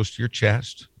cards close to your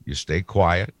chest. You stay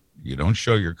quiet. You don't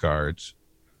show your cards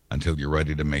until you're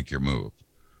ready to make your move.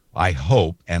 I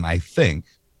hope and I think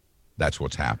that's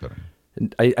what's happening.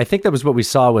 I think that was what we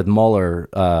saw with Mueller.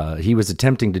 He was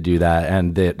attempting to do that,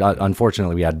 and that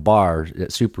unfortunately we had Barr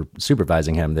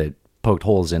supervising him that poked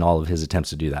holes in all of his attempts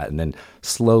to do that, and then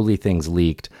slowly things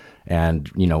leaked. And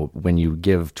when you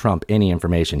give Trump any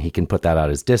information, he can put that out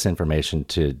as disinformation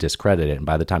to discredit it. And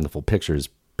by the time the full picture is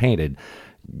painted,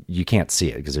 you can't see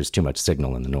it because there's too much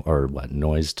signal in the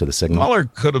noise to the signal. Mueller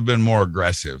could have been more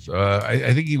aggressive.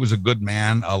 I think he was a good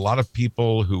man. A lot of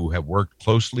people who have worked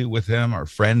closely with him or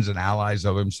friends and allies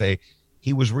of him say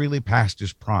he was really past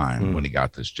his prime when he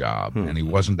got this job and he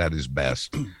wasn't at his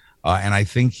best. And I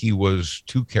think he was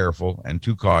too careful and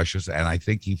too cautious. And I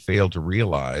think he failed to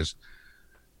realize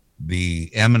the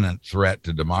imminent threat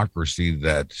to democracy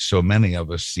that so many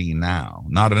of us see now.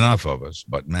 Not enough of us,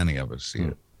 but many of us see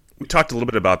it. We talked a little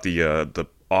bit about the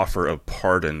offer of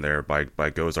pardon there by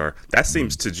Gosar. That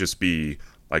seems to just be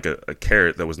like a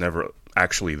carrot that was never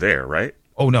actually there, right?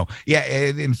 Oh, no. Yeah.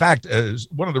 In fact,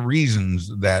 one of the reasons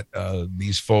that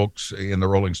these folks in the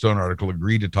Rolling Stone article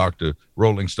agreed to talk to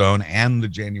Rolling Stone and the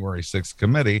January 6th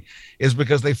committee is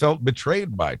because they felt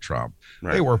betrayed by Trump.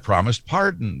 Right. They were promised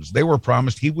pardons. They were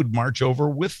promised he would march over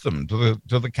with them to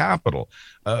the Capitol.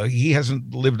 He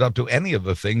hasn't lived up to any of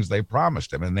the things they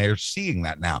promised him, and they're seeing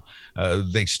that now.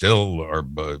 They still are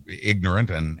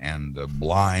ignorant and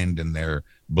blind in their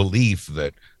belief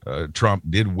that Trump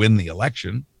did win the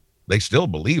election. They still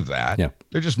believe that. Yeah.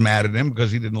 They're just mad at him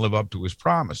because he didn't live up to his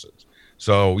promises.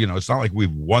 So, it's not like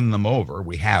we've won them over.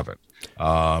 We haven't.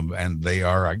 And they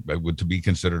are to be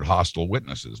considered hostile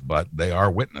witnesses, but they are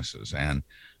witnesses. And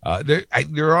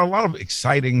there are a lot of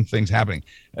exciting things happening.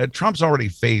 Trump's already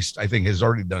has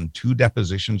already done 2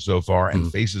 depositions so far and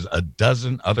faces a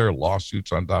dozen other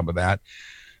lawsuits on top of that.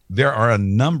 There are a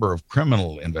number of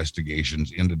criminal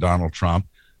investigations into Donald Trump.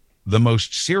 The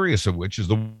most serious of which is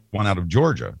the one out of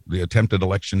Georgia, the attempted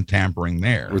election tampering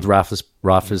there. With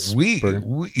Roethlisberger.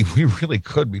 We really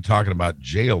could be talking about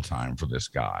jail time for this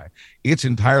guy. It's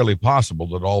entirely possible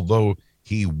that although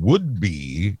he would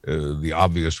be the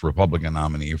obvious Republican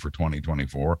nominee for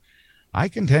 2024, I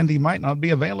contend he might not be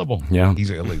available. Yeah.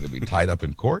 He'll either be tied up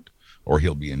in court or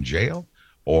he'll be in jail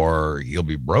or he'll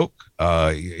be broke,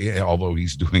 although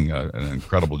he's doing an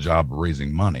incredible job of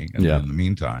raising money in the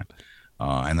meantime.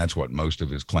 And that's what most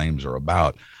of his claims are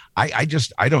about. I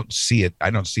don't see it. I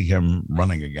don't see him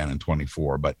running again in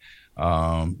 24, but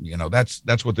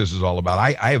that's what this is all about.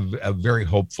 I am very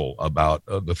hopeful about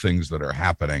the things that are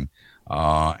happening.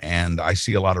 And I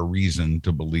see a lot of reason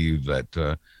to believe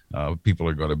that people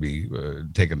are going to be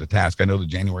taken to task. I know the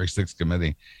January 6th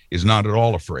committee is not at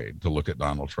all afraid to look at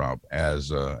Donald Trump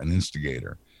as an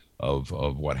instigator of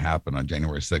what happened on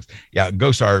January 6th. Yeah,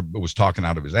 Gosar was talking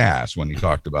out of his ass when he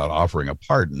talked about offering a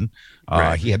pardon.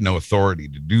 Right. He had no authority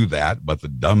to do that, but the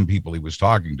dumb people he was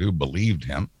talking to believed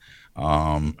him.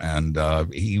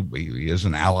 He is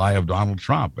an ally of Donald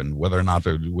Trump. And whether or not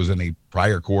there was any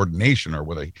prior coordination or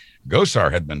whether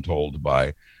Gosar had been told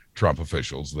by Trump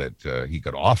officials that he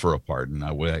could offer a pardon,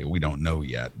 we don't know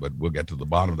yet, but we'll get to the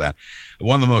bottom of that.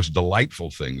 One of the most delightful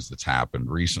things that's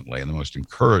happened recently and the most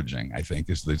encouraging, I think,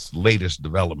 is this latest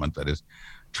development that is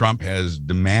Trump has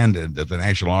demanded that the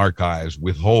National Archives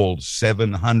withhold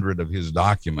 700 of his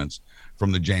documents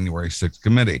from the January 6th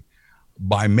committee.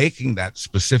 By making that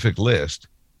specific list,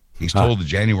 He's told the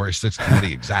January 6th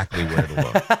committee exactly where to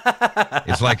look.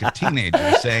 It's like a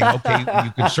teenager saying, okay,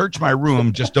 you can search my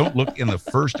room, just don't look in the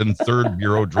first and third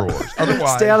bureau drawers.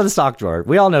 Otherwise, Stay out of the sock drawer.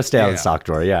 We all know stay out of the sock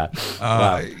drawer. Yeah.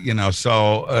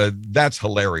 So that's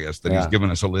hilarious that he's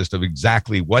given us a list of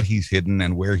exactly what he's hidden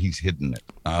and where he's hidden it.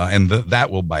 And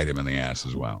that will bite him in the ass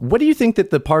as well. What do you think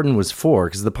that the pardon was for?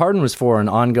 Because the pardon was for an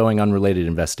ongoing unrelated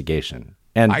investigation.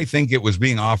 And I think it was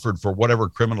being offered for whatever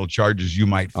criminal charges you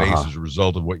might face as a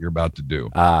result of what you're about to do.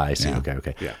 I see. Yeah.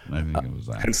 Okay. Yeah. I think it was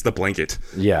that. Hence the blanket.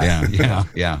 Yeah.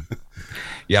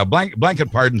 Yeah.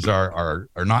 Blanket pardons are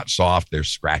not soft. They're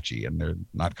scratchy and they're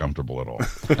not comfortable at all.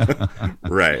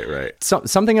 Right. So,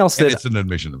 something else And that it's an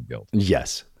admission of guilt.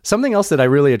 Yes. Something else that I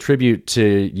really attribute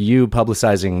to you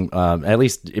publicizing, at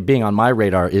least it being on my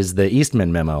radar, is the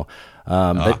Eastman memo.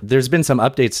 But there's been some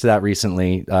updates to that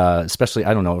recently, especially,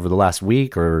 I don't know, over the last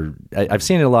week, or I've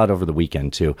seen it a lot over the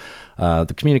weekend too.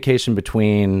 The communication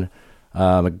between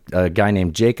a guy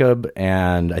named Jacob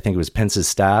and I think it was Pence's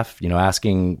staff,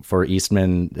 asking for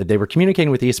Eastman. They were communicating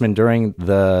with Eastman during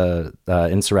the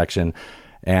insurrection.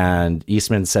 And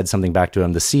Eastman said something back to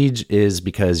him. The siege is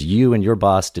because you and your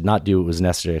boss did not do what was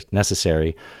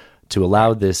necessary to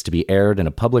allow this to be aired in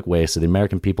a public way so the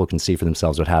American people can see for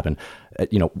themselves what happened,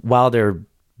 while they're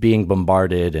being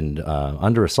bombarded and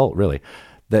under assault, really.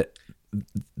 The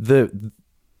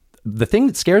thing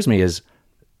that scares me is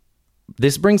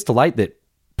this brings to light that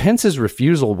Pence's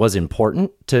refusal was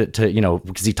important to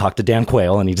because he talked to Dan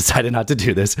Quayle and he decided not to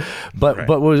do this. But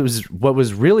what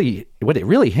it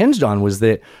really hinged on was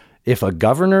that if a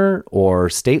governor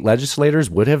or state legislators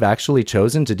would have actually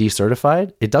chosen to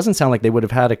decertify, it doesn't sound like they would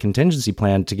have had a contingency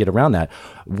plan to get around that.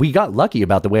 We got lucky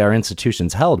about the way our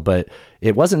institutions held, but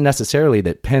it wasn't necessarily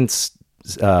that Pence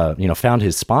found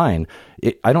his spine.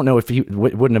 I don't know if he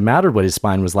wouldn't have mattered what his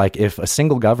spine was like if a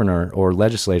single governor or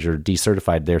legislature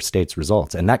decertified their state's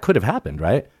results. And that could have happened,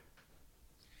 right?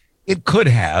 It could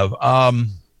have.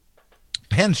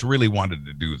 Pence really wanted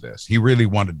to do this. He really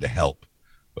wanted to help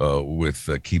with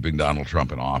keeping Donald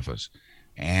Trump in office.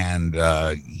 And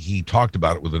he talked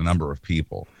about it with a number of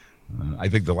people. I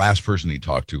think the last person he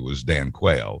talked to was Dan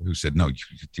Quayle, who said, no,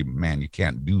 man, you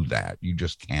can't do that. You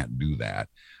just can't do that.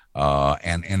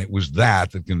 And it was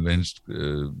that convinced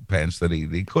Pence that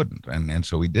he couldn't, and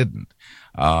so he didn't.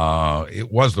 It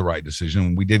was the right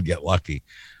decision. We did get lucky.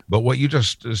 But what you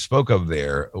just spoke of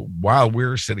there, while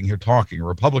we're sitting here talking,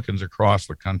 Republicans across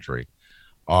the country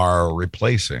are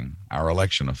replacing our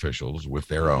election officials with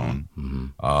their own.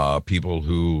 People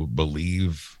who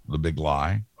believe the big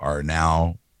lie are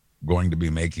now going to be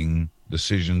making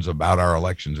decisions about our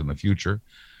elections in the future.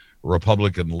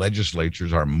 Republican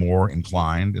legislatures are more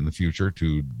inclined in the future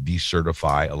to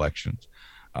decertify elections.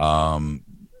 I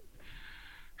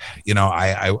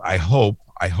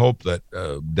hope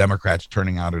that Democrats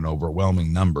turning out in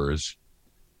overwhelming numbers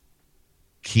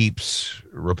keeps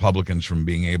Republicans from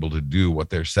being able to do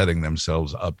what they're setting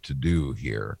themselves up to do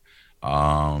here.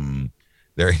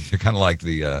 They're kind of like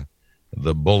the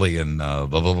bully in the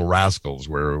Little Rascals,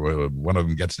 where one of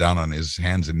them gets down on his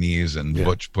hands and knees and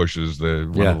Butch pushes one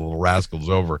of the Little Rascals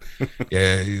over.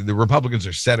 The Republicans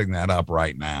are setting that up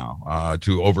right now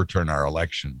to overturn our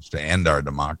elections, to end our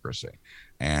democracy,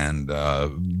 and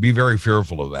be very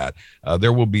fearful of that.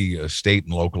 There will be state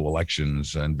and local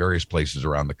elections in various places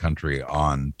around the country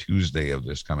on Tuesday of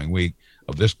this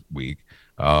week.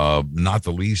 Not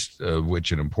the least of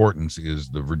which in importance is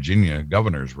the Virginia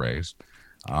governor's race.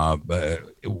 But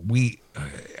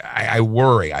I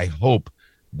worry, I hope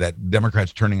that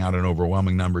Democrats turning out in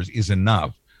overwhelming numbers is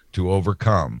enough to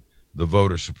overcome the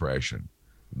voter suppression,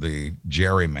 the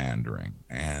gerrymandering,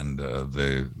 and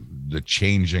the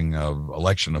changing of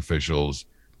election officials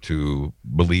to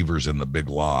believers in the big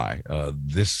lie.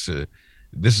 This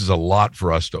is a lot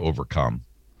for us to overcome.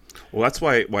 Well, that's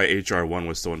why HR 1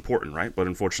 was so important, right? But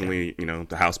unfortunately,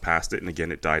 the House passed it, and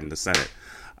again, it died in the Senate.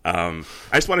 I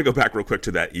just want to go back real quick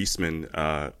to that Eastman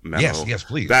memo. Yes,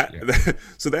 please.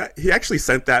 So he actually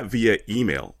sent that via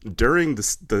email during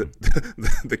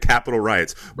the Capitol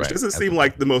riots, which doesn't seem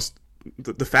like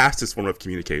the fastest form of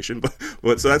communication,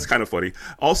 but so that's kind of funny.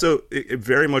 Also, it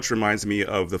very much reminds me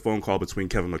of the phone call between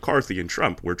Kevin McCarthy and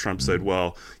Trump, where Trump said,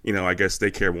 "Well, I guess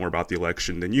they care more about the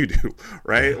election than you do,"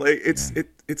 right? Like it's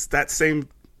that same.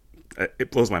 It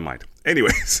blows my mind.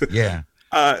 Anyways, yeah.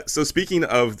 So speaking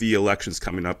of the elections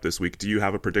coming up this week, do you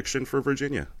have a prediction for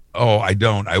Virginia? Oh, I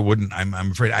don't. I wouldn't.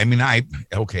 I'm afraid. I mean,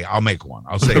 I'll make one.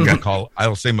 I'll say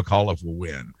McAuliffe will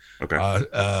win. Okay.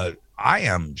 I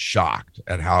am shocked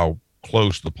at how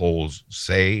close the polls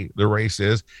say the race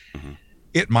is.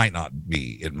 It might not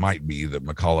be. It might be that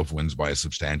McAuliffe wins by a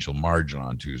substantial margin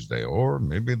on Tuesday, or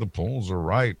maybe the polls are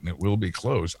right and it will be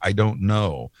close. I don't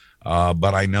know.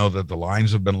 But I know that the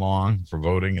lines have been long for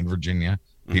voting in Virginia.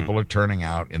 People are turning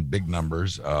out in big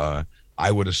numbers. I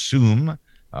would assume,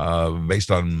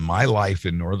 based on my life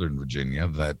in Northern Virginia,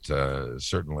 that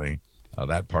certainly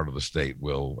that part of the state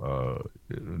will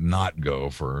not go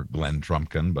for Glenn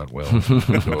Trumpkin, but will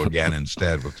go again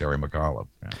instead with Terry McAuliffe.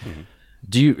 Yeah.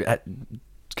 Do you?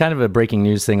 It's kind of a breaking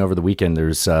news thing over the weekend.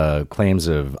 There's claims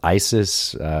of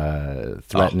ISIS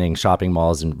threatening shopping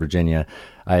malls in Virginia.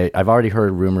 I've already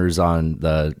heard rumors on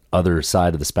the other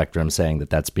side of the spectrum saying that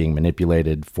that's being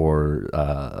manipulated for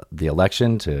the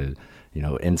election to,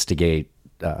 instigate.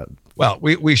 Well,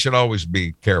 we should always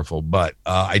be careful, but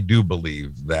I do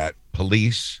believe that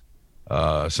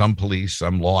some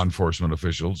law enforcement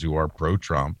officials who are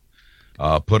pro-Trump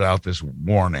put out this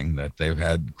warning that they've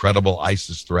had credible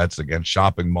ISIS threats against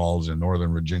shopping malls in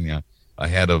Northern Virginia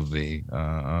ahead of the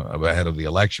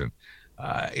election.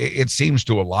 It seems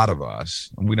to a lot of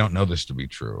us, and we don't know this to be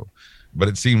true, but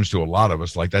it seems to a lot of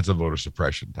us like that's a voter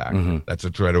suppression tactic. That's a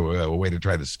way to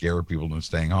try to scare people into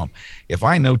staying home. If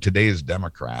I know today's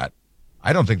Democrat,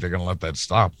 I don't think they're going to let that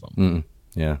stop them.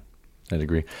 Yeah, I'd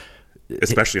agree.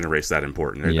 Especially in a race that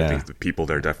important. Yeah. I think the people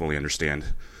there definitely understand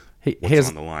what's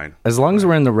on the line. As long as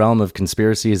we're in the realm of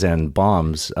conspiracies and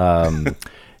bombs,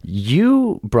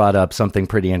 you brought up something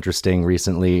pretty interesting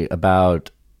recently about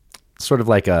sort of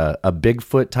like a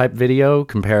Bigfoot type video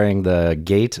comparing the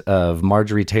gait of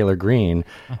Marjorie Taylor Greene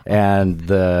and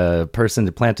the person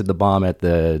that planted the bomb at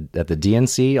the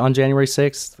DNC on January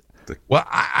 6th. Well,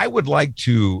 I would like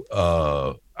to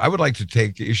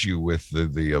take issue with the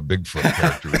Bigfoot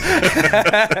character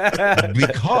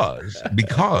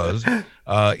because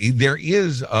there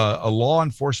is a law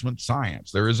enforcement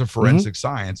science. There is a forensic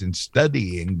science in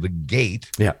studying the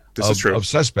gait of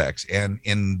suspects, and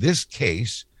in this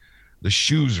case, the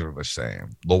shoes are the same.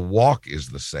 The walk is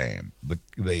the same.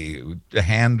 The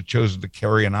hand chosen to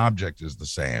carry an object is the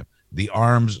same. The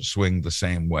arms swing the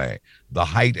same way. The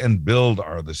height and build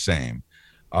are the same.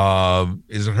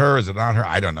 Is it her? Is it not her?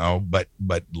 I don't know. But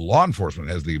law enforcement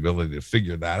has the ability to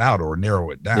figure that out or narrow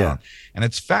it down. Yeah. And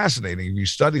it's fascinating if you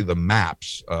study the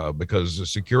maps, because the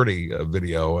security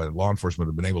video and law enforcement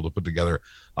have been able to put together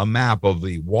a map of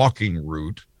the walking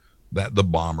route that the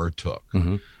bomber took.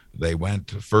 They went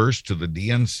first to the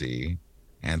DNC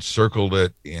and circled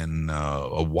it in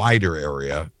a wider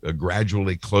area,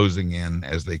 gradually closing in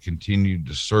as they continued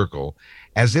to circle,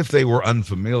 as if they were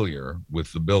unfamiliar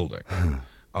with the building.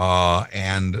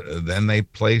 And then they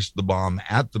placed the bomb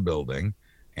at the building,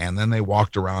 and then they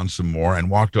walked around some more and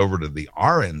walked over to the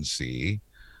RNC,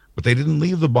 but they didn't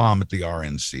leave the bomb at the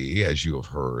RNC, as you have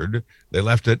heard. They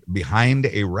left it behind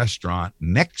a restaurant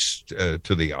next to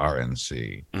the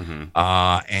RNC.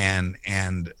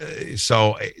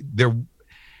 So there,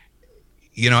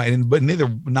 but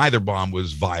neither bomb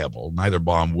was viable. Neither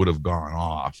bomb would have gone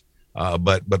off.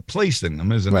 But placing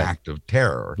them is an act of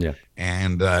terror. Yeah.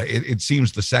 And it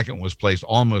seems the second was placed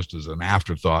almost as an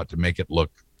afterthought to make it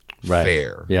look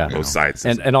fair. Yeah. Both sides.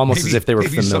 And almost maybe, as if they were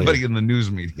familiar. Somebody in the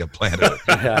news media planted it.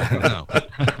 No,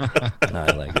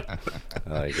 I like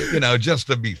it. Just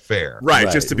to be fair.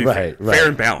 Right. Just to be fair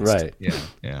and balanced. Right.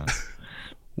 Yeah.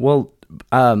 Well,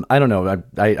 I don't know.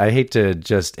 I hate to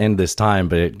just end this time,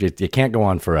 but it can't go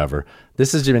on forever.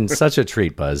 This has been such a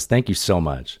treat, Buzz. Thank you so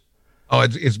much. Oh,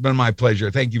 it's been my pleasure.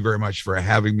 Thank you very much for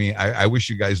having me. I wish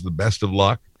you guys the best of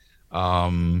luck.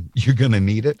 You're going to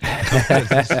need it.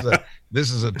 This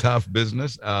is a tough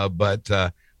business, but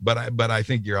I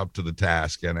think you're up to the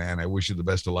task, and I wish you the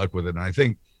best of luck with it. And I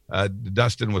think,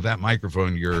 Dustin, with that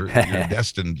microphone, you're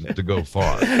destined to go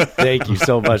far. Thank you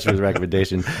so much for the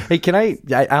recommendation. Hey, can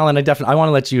Alan, I want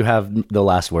to let you have the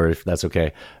last word, if that's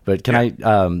okay. But I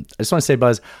just want to say,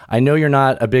 Buzz, I know you're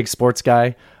not a big sports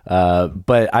guy,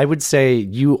 but I would say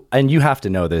you have to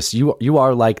know this. You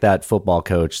are like that football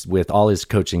coach with all his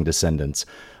coaching descendants.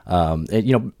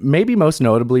 Maybe most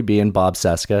notably being Bob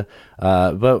Cesca,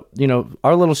 but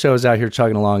our little show is out here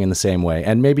chugging along in the same way.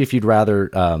 And maybe if you'd rather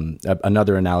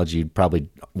another analogy, you probably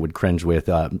would cringe with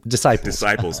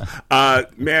disciples.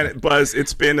 Man, Buzz,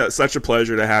 it's been such a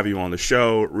pleasure to have you on the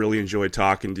show. Really enjoyed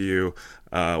talking to you.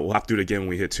 We'll have to do it again when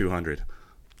we hit 200.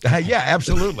 Yeah,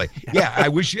 absolutely. Yeah, I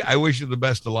wish you the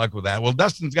best of luck with that. Well,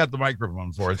 Dustin's got the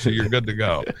microphone for it, so you're good to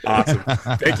go. Awesome.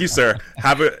 Thank you, sir.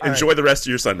 Enjoy the rest of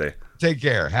your Sunday. Take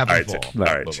care. Happy fall. All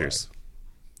right, cheers.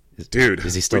 Dude,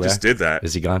 is he still we there? Just did that.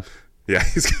 Is he gone? Yeah,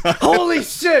 he's gone. Holy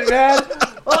shit, man.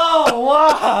 Oh,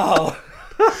 wow.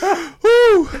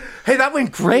 Hey, that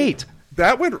went great.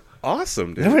 That went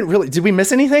awesome, dude. That went really. Did we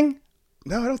miss anything?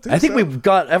 No, I don't think. I think so. we've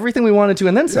got everything we wanted to,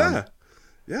 and then some.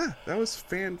 Yeah, that was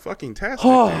fan-fucking-tastic,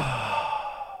 All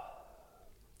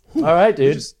right,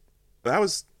 dude. That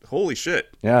was holy shit.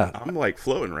 Yeah. I'm like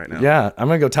floating right now. Yeah, I'm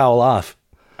gonna go towel off.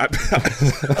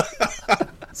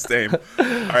 Same. All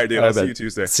right, dude. I'll see you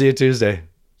Tuesday. See you Tuesday.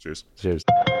 Cheers. Cheers.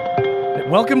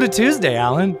 Welcome to Tuesday,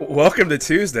 Alan. Welcome to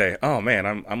Tuesday. Oh man,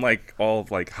 I'm like all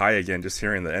like high again just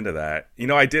hearing the end of that. You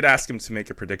know, I did ask him to make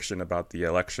a prediction about the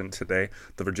election today,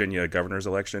 the Virginia governor's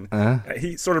election.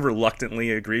 He sort of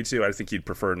reluctantly agreed to. I think he'd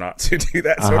prefer not to do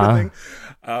that sort of thing.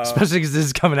 Especially because this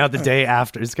is coming out the day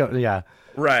after. It's coming. Yeah.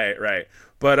 Right.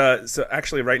 But so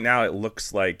actually, right now it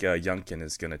looks like Youngkin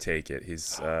is going to take it.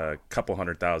 He's a couple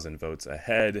 100,000 votes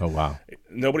ahead. Oh wow.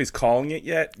 Nobody's calling it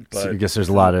yet, but So I guess there's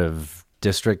a lot of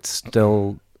districts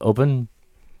still open,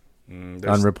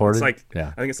 unreported. It's like, yeah.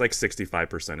 I think it's like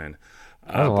 65% in.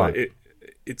 That's a lot. But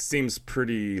it seems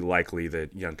pretty likely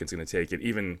that Youngkin's going to take it.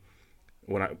 Even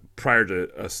when prior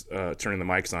to us turning the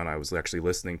mics on, I was actually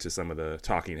listening to some of the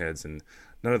talking heads, and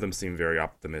none of them seemed very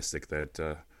optimistic that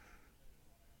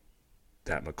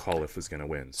McAuliffe was going to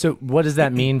win. So what does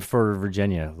that mean for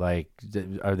Virginia? Like,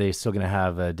 are they still going to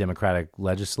have a Democratic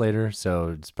legislator? So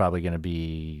it's probably going to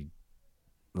be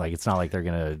like, it's not like they're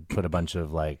going to put a bunch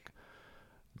of like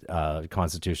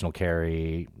constitutional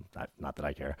carry, not that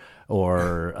I care,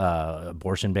 or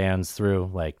abortion bans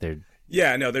through. Like they're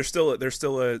there's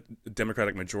still a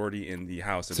Democratic majority in the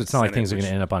House. So it's not like things are going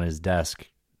to end up on his desk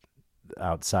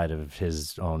outside of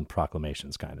his own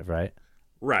proclamations, kind of, right?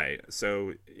 Right.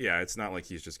 So yeah, it's not like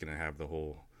he's just going to have the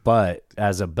whole. But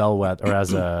as a bellwether, or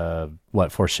as a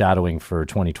foreshadowing for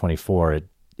 2024, it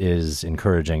is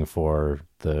encouraging for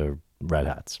the Red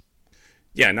Hats.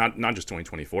 Yeah, not just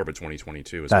 2024, but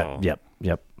 2022 as well. Yep.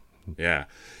 Yeah.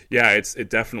 It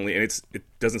definitely, and it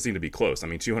doesn't seem to be close. I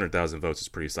mean, 200,000 votes is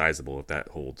pretty sizable if that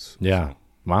holds. Yeah.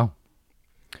 Wow.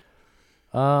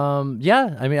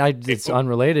 Yeah. I mean, it's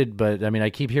unrelated, but I mean, I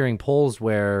keep hearing polls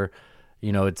where,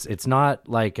 you know, it's not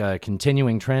like a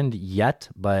continuing trend yet,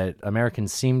 but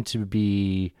Americans seem to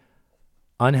be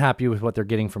unhappy with what they're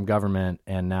getting from government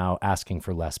and now asking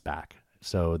for less back.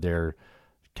 So they're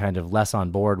kind of less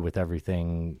on board with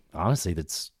everything, honestly,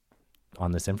 that's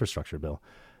on this infrastructure bill.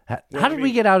 How did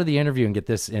we get out of the interview and get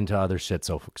this into other shit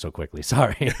so quickly?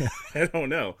 Sorry. I don't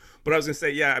know. But I was going to say,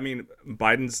 yeah, I mean,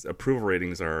 Biden's approval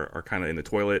ratings are kind of in the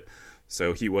toilet,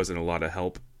 so he wasn't a lot of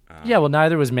help. Yeah, well,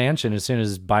 neither was Manchin. As soon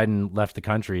as Biden left the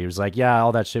country, he was like, yeah,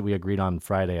 all that shit we agreed on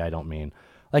Friday, I don't mean.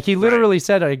 Like, he literally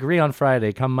said, I agree on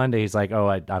Friday. Come Monday, he's like, oh,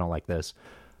 I don't like this.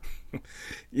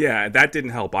 Yeah, that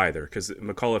didn't help either, because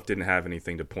McAuliffe didn't have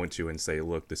anything to point to and say,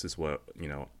 look, this is what, you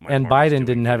know. And Biden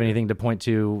didn't have anything to point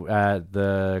to at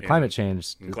the climate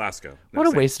change. In Glasgow. What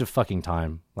a waste of fucking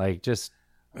time. Like, just.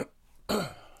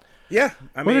 Yeah.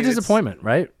 I mean, what a disappointment,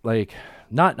 right? Like,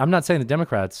 I'm not saying the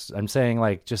Democrats. I'm saying,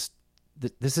 like, just.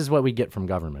 This is what we get from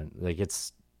government. Like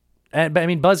but I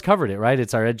mean, Buzz covered it, right?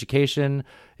 It's our education.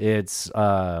 It's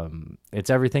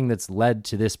everything that's led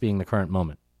to this being the current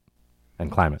moment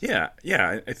and climate. Yeah.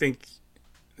 I think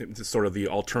it's sort of the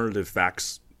alternative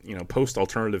facts, you know,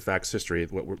 post-alternative facts history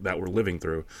that we're living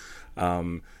through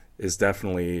is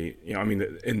definitely, you know, I mean,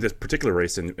 in this particular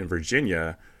race in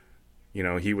Virginia, you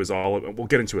know, he was all. We'll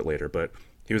get into it later, but.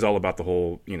 He was all about the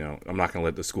whole, you know, I'm not going to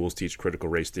let the schools teach critical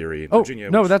race theory in Virginia.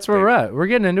 No, that's where we're at. We're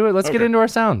getting into it. Let's get into our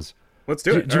sounds. Let's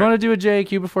do it. Do you want to do a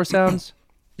JAQ before sounds?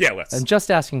 Yeah, let's. And just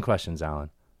asking questions, Alan.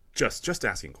 Just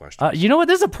asking questions. You know what?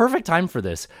 This is a perfect time for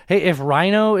this. Hey, if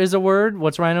rhino is a word,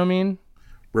 what's rhino mean?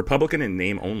 Republican in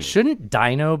name only. Shouldn't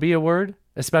dino be a word?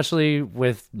 Especially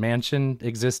with Manchin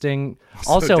existing.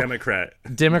 Also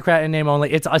Democrat in name only.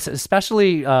 It's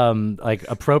especially like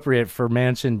appropriate for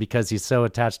Manchin because he's so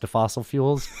attached to fossil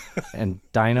fuels and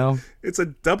dino. It's a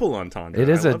double entendre.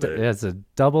 It's a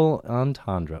double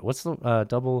entendre. What's the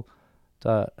double?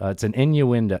 It's an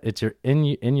innuendo. It's your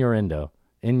innuendo.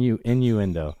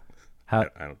 Innuendo. I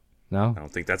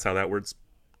don't think that's how that word's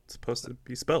supposed to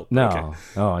be spelled. No. Okay.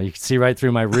 Oh, you can see right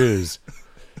through my ruse.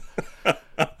 All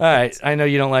right, I know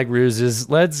you don't like ruses.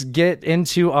 Let's get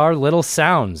into our little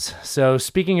sounds. So,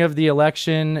 speaking of the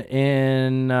election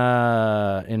in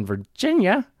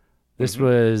Virginia, this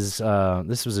was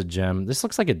a gem. This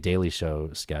looks like a Daily Show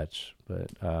sketch,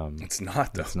 but it's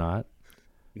not. Though. It's not.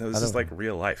 No, this is like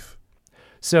real life.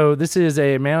 So this is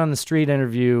a man on the street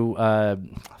interview.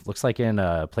 Looks like in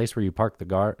a place where you park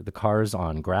the cars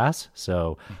on grass.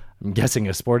 So I'm guessing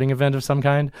a sporting event of some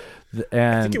kind.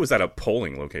 And I think it was at a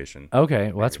polling location.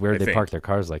 Okay, well that's weird. They park their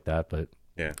cars like that, but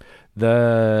yeah.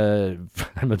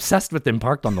 I'm obsessed with them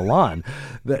parked on the lawn.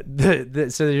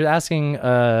 So you're asking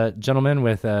a gentleman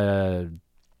with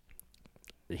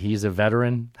he's a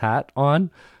veteran hat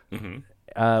on.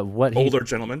 Older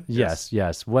gentleman. Yes.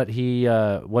 What's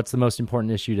the most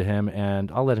important issue to him?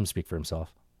 And I'll let him speak for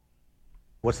himself.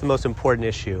 What's the most important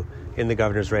issue in the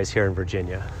governor's race here in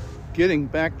Virginia? Getting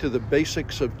back to the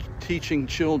basics of teaching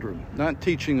children, not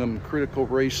teaching them critical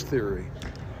race theory.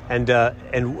 And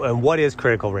what is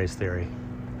critical race theory?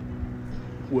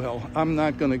 Well, I'm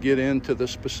not going to get into the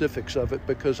specifics of it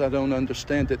because I don't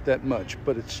understand it that much,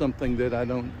 but it's something that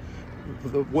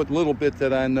what little bit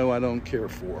that I know I don't care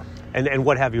for. And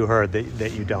what have you heard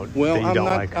that you don't? Well, that you don't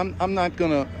like? I'm not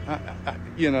going to.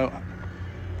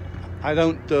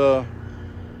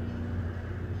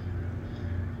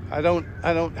 I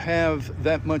don't have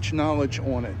that much knowledge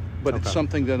on it, but It's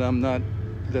something that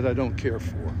I don't care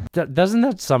for. Doesn't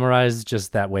that summarize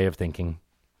just that way of thinking?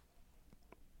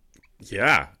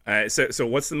 Yeah. So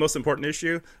what's the most important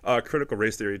issue? Critical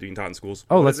race theory being taught in schools.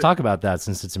 Let's talk about that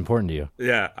since it's important to you.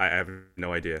 Yeah, I have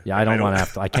no idea. Yeah, I don't want to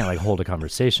have to. I can't hold a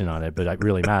conversation on it, but it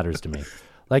really matters to me.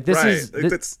 This has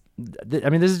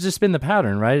just been the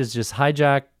pattern, right? It's just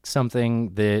hijack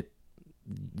something that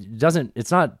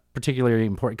it's not particularly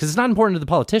important because it's not important to the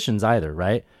politicians either,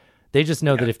 right? They just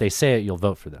know that if they say it, you'll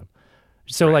vote for them.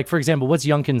 So, for example, what's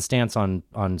Youngkin's stance on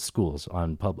schools,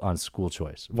 on school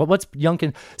choice? What's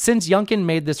Youngkin, since Youngkin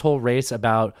made this whole race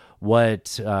about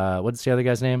what's the other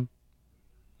guy's name?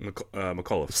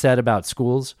 McAuliffe. Said about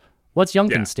schools. What's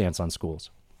Youngkin's stance on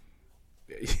schools?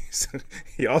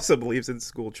 He also believes in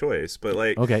school choice, but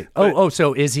okay.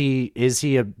 So is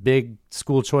he a big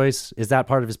school choice? Is that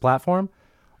part of his platform?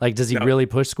 Does he really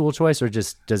push school choice, or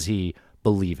just does he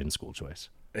believe in school choice?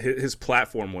 His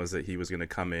platform was that he was going to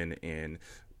come in and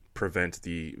prevent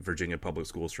the Virginia public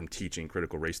schools from teaching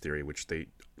critical race theory, which they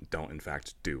don't in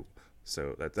fact do.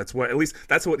 So that's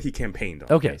what he campaigned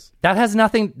on. Okay, that has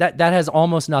nothing. That has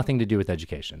almost nothing to do with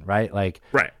education, right?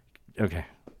 Right. Okay.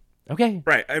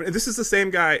 Right. I mean, this is the same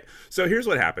guy. So here's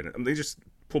what happened. Let me just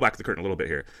pull back the curtain a little bit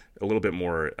here, a little bit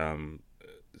more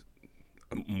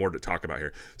to talk about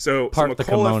here. So the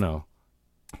kimono.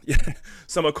 Yeah.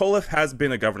 So McAuliffe has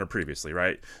been a governor previously,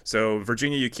 right? So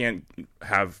Virginia, you can't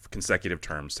have consecutive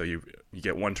terms. So you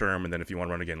get one term, and then if you want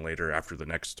to run again later after the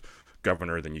next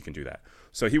governor, then you can do that.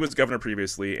 So he was governor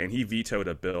previously, and he vetoed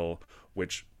a bill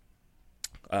which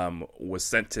was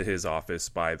sent to his office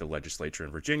by the legislature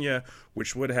in Virginia,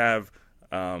 which would have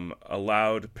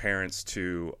allowed parents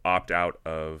to opt out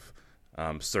of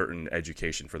certain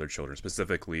education for their children,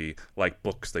 specifically like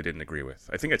books they didn't agree with.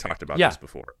 I think I talked about this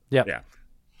before. Yeah.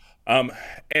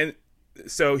 And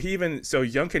so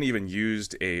Youngkin even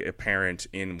used a parent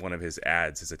in one of his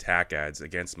ads, his attack ads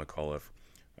against McAuliffe,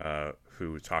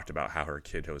 who talked about how her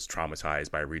kid was traumatized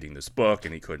by reading this book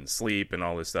and he couldn't sleep and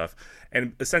all this stuff.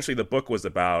 And essentially the book was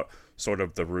about sort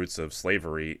of the roots of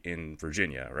slavery in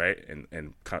Virginia, right?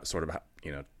 And sort of,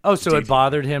 so it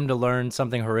bothered him to learn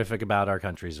something horrific about our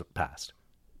country's past.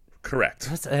 Correct.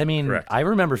 Correct. I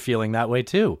remember feeling that way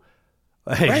too.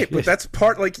 Right, but that's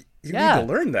part, you need to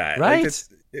learn that. Right?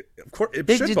 Of course,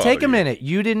 it should take a minute.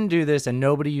 You didn't do this, and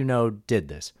nobody you know did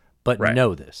this, but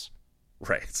know this.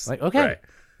 Right. Okay,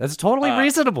 that's totally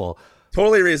reasonable.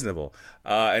 Totally reasonable.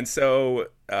 And so,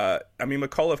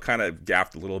 McAuliffe kind of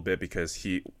gaffed a little bit because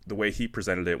the way he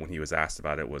presented it when he was asked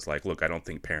about it was look, I don't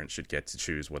think parents should get to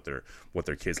choose what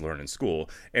their kids learn in school.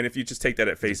 And if you just take that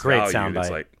at face value,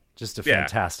 it's just a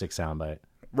fantastic soundbite.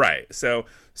 Right. So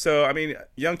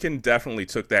Youngkin definitely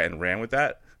took that and ran with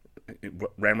that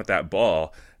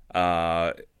ball,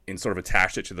 and sort of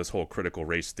attached it to this whole critical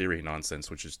race theory nonsense,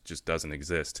 which just doesn't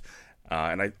exist.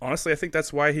 And I think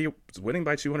that's why he was winning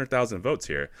by 200,000 votes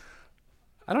here.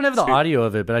 I don't have the audio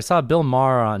of it, but I saw Bill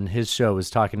Maher on his show was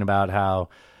talking about how,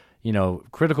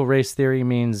 critical race theory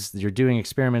means you're doing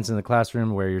experiments in the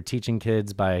classroom where you're teaching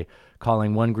kids by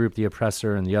calling one group the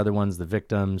oppressor and the other ones the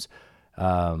victims.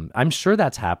 I'm sure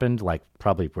that's happened,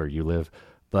 probably where you live,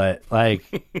 but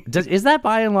is that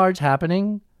by and large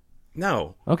happening?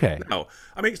 No. Okay. No.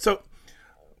 So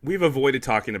we've avoided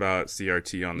talking about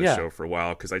CRT on the show for a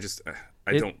while because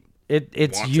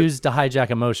it's used to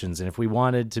hijack emotions, and if we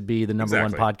wanted to be the number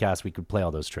one podcast, we could play all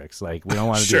those tricks. We don't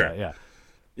want to do that. Yeah.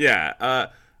 Yeah.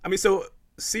 So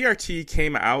CRT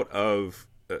came out of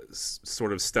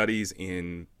sort of studies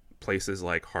in places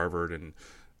like Harvard and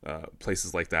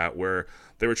places like that, where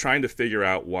they were trying to figure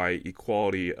out why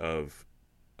equality of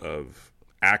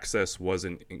access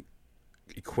wasn't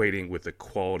equating with the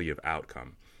quality of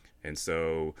outcome. And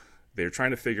so they're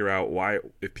trying to figure out why,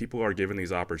 if people are given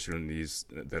these opportunities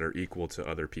that are equal to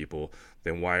other people,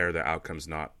 then why are the outcomes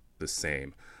not the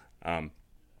same?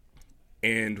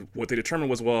 And what they determined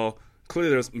was, clearly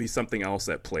there's be something else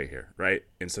at play here, right?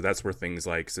 And so that's where things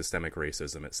like systemic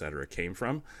racism, et cetera, came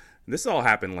from. And this all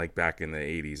happened like back in the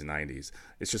 80s and 90s.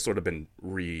 It's just sort of been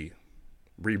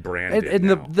rebranded. And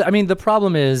now. the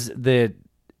problem is that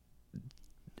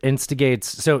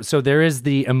instigates. So there is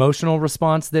the emotional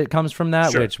response that comes from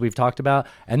that, Sure. which we've talked about,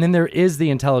 and then there is the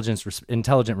intelligent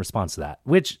response to that.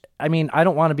 Which, I mean, I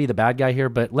don't want to be the bad guy here,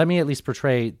 but let me at least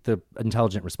portray the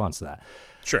intelligent response to that.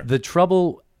 Sure. The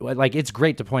trouble, like, it's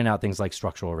great to point out things like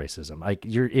structural racism. Like,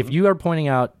 if you are pointing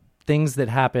out things that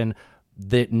happen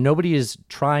that nobody is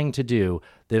trying to do,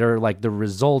 that are like the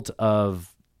result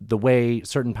of the way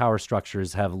certain power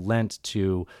structures have lent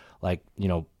to, like, you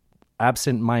know,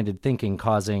 absent-minded thinking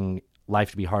causing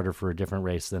life to be harder for a different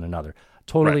race than another.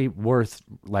 Totally Right. worth,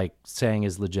 like, saying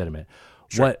is legitimate.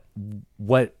 Sure.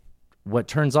 What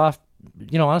turns off,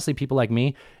 you know, honestly, people like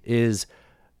me is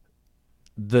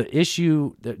the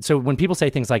issue. So when people say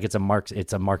things like it's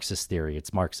a Marxist theory,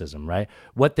 it's Marxism, right?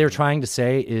 What they're trying to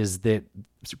say is that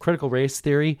critical race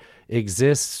theory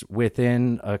exists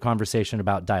within a conversation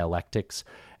about dialectics.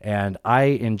 And I,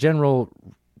 in general,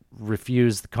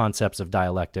 refuse the concepts of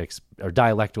dialectics or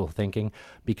dialectical thinking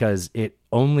because it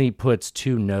only puts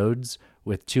two nodes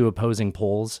with two opposing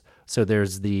poles. So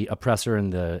there's the oppressor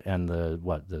and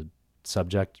the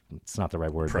subject. It's not the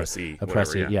right word. Oppressee,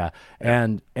 Oppressee, whatever, yeah.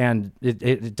 And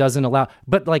it doesn't allow,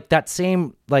 but like that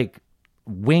same like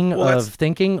wing of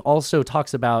thinking also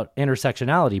talks about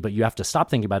intersectionality, but you have to stop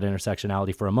thinking about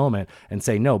intersectionality for a moment and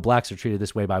say, no, blacks are treated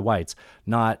this way by whites,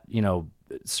 not, you know,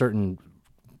 certain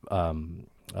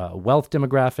wealth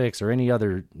demographics or any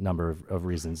other number of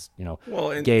reasons, you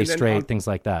know, gay, straight, things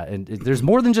like that. And there's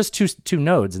more than just two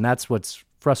nodes, and that's what's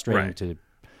frustrating Right. to.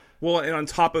 Well, and on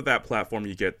top of that platform,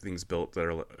 you get things built that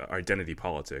are identity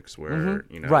politics, where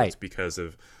you know Right. it's because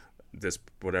of this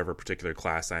whatever particular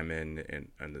class I'm in,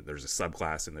 and there's a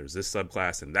subclass, and there's this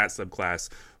subclass, and that subclass,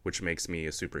 which makes me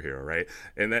a superhero, right?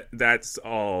 And that's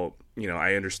all. You know,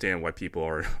 I understand why people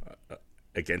are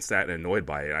against that and annoyed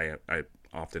by it. I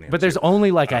often am. But there's too.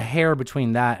 only like a hair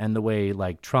between that and the way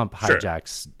like Trump Sure.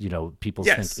 hijacks, you know, people's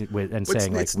Yes. think and But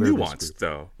saying it's like we're this nuanced group.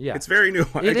 though. Yeah. It's very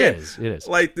nuanced. It Again, is. It is.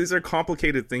 Like these are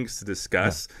complicated things to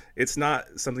discuss. Yeah. It's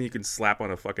not something you can slap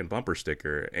on a fucking bumper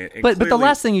sticker. And But the clearly-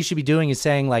 last thing you should be doing is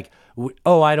saying like,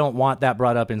 oh, I don't want that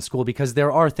brought up in school, because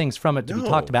there are things from it to be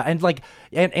talked about. And like,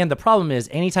 and the problem is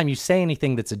anytime you say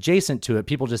anything that's adjacent to it,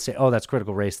 people just say, oh, that's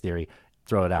critical race theory.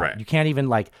 Throw it out. Right. You can't even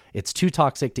like, it's too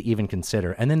toxic to even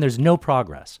consider. And then there's no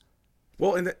progress.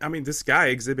 Well, and I mean, this guy,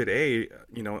 Exhibit A,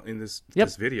 you know, in this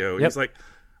video, he's like,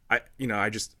 I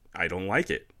don't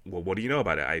like it. Well, what do you know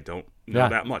about it? I don't know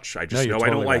that much. I just know I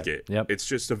don't like it. Yep. It's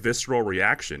just a visceral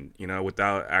reaction, you know,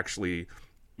 without actually,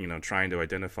 you know, trying to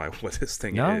identify what this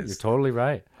thing No, is. you're totally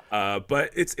right. But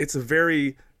it's a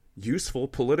very useful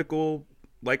political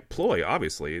like ploy.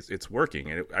 Obviously, it's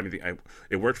working, and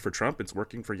it worked for Trump. It's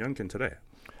working for Youngkin today.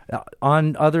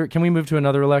 Can we move to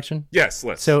another election? Yes,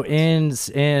 let's. So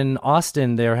in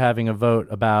Austin, they're having a vote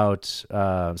about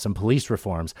some police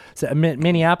reforms. So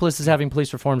Minneapolis is having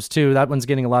police reforms too. That one's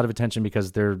getting a lot of attention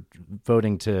because they're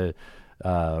voting to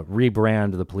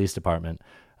rebrand the police department.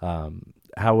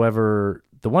 However,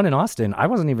 the one in Austin, I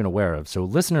wasn't even aware of. So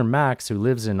listener Max, who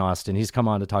lives in Austin, he's come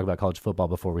on to talk about college football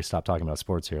before we stop talking about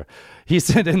sports here. He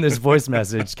sent in this voice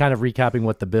message kind of recapping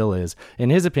what the bill is.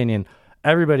 In his opinion,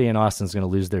 everybody in Austin is going to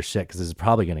lose their shit because this is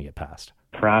probably going to get passed.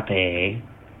 Prop A,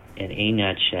 in a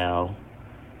nutshell,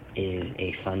 is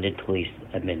a funded police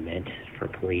amendment for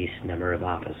police number of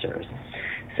officers.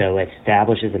 So it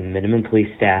establishes a minimum police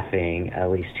staffing,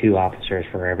 at least 2 officers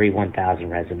for every 1,000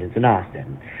 residents in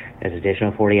Austin. There's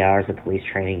additional 40 hours of police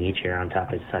training each year on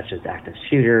top of such as active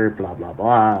shooter, blah, blah,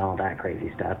 blah, all that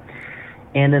crazy stuff.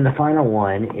 And then the final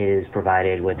one is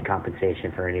provided with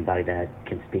compensation for anybody that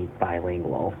can speak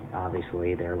bilingual.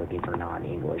 Obviously, they're looking for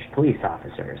non-English police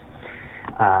officers.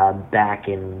 Back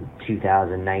in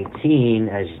 2019,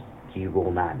 as you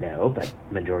will not know, but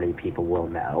majority of people will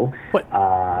know, what?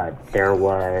 There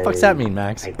was... What's that mean,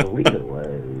 Max? I believe it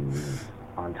was,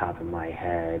 on top of my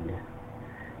head,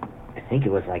 I think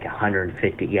it was like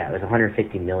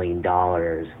 $150 million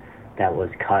that was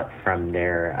cut from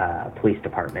their police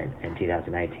department in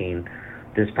 2019.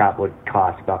 This prop would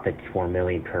cost about $54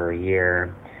 million per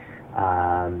year,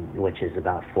 which is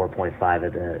about 4.5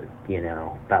 of the,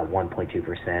 about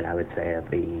 1.2%, I would say, of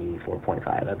the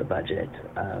 4.5 of the budget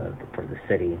for the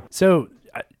city. So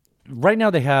right now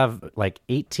they have like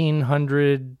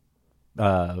 1,800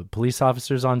 police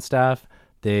officers on staff.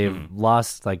 They've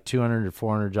lost like 200 or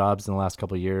 400 jobs in the last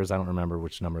couple of years. I don't remember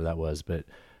which number that was, but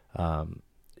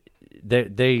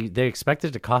they expect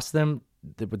it to cost them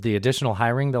the additional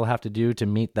hiring they'll have to do to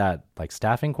meet that like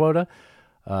staffing quota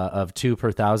of 2 per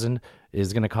 1,000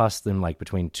 is going to cost them like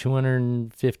between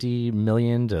 250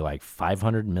 million to like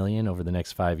 500 million over the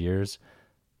next 5 years.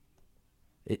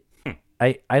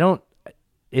 I don't.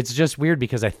 It's just weird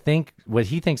because I think what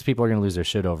he thinks people are going to lose their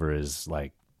shit over is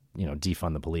like,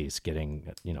 defund the police,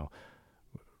 getting,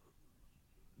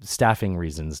 staffing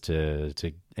reasons to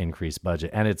increase budget.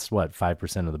 And it's what,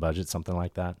 5% of the budget, something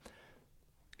like that.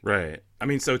 Right. I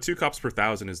mean, so 2 cops per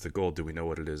 1,000 is the goal. Do we know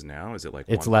what it is now? Is it like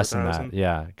it's 1 less per than 1,000? that?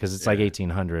 Yeah, because it's like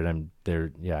 1,800, and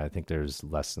I think there's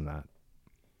less than that.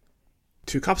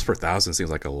 2 cops per 1,000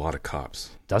 seems like a lot of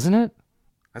cops, doesn't it?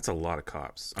 That's a lot of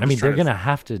cops. I mean, they're gonna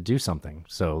have to do something.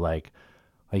 So like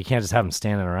you can't just have them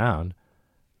standing around.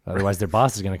 Otherwise, their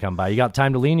boss is gonna come by. You got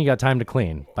time to lean, you got time to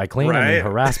clean. By clean, I mean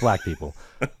harass black people.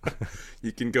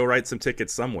 You can go write some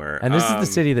tickets somewhere. And this is the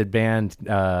city that banned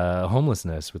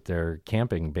homelessness with their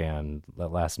camping ban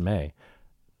last May.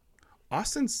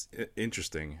 Austin's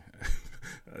interesting.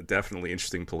 Definitely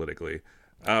interesting politically.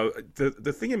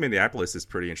 The thing in Minneapolis is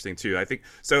pretty interesting too. I think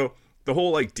so. The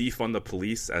whole like defund the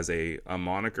police as a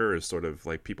moniker is sort of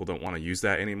like people don't want to use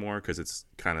that anymore because it's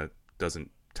kind of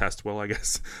doesn't test well, I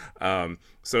guess.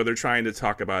 So they're trying to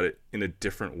talk about it in a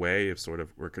different way of sort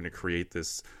of we're going to create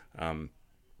this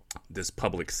this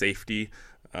public safety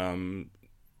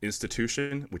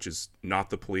institution, which is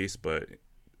not the police but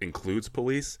includes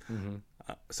police. Mm-hmm.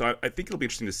 So I think it'll be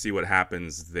interesting to see what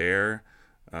happens there.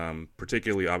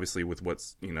 Particularly, obviously, with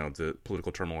what's the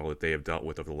political turmoil that they have dealt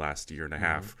with over the last year and a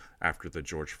half after the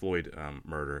George Floyd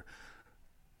murder.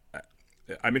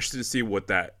 I'm interested to see what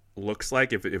that looks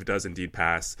like if it does indeed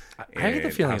pass. I get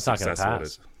the feeling it's not going to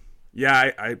pass.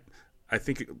 Yeah, I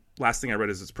think last thing I read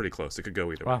is it's pretty close. It could go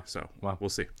either way. So we'll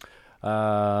see.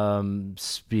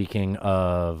 Speaking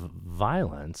of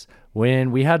violence,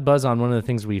 when we had Buzz on, one of the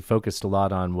things we focused a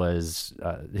lot on was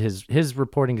his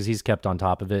reporting, because he's kept on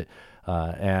top of it,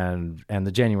 and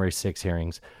the January 6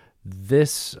 hearings.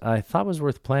 This I thought was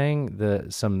worth playing.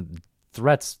 Some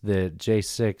threats that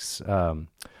J6.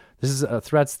 This is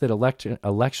threats that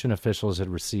election officials had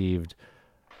received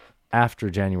after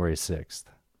January 6th.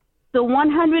 The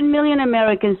 100 million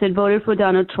Americans that voted for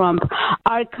Donald Trump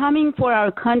are coming for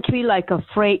our country like a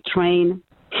freight train.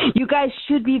 You guys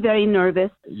should be very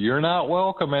nervous. You're not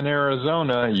welcome in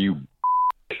Arizona, you.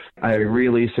 I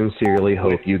really sincerely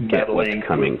hope you get what's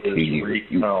coming to you,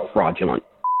 you fraudulent.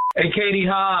 Hey, Katie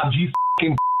Hobbs, you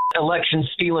f***ing election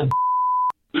stealing.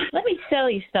 Let me tell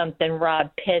you something, Rob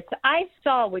Pitts. I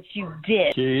saw what you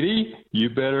did. Katie, you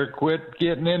better quit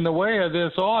getting in the way of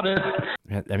this audit.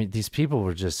 I mean, these people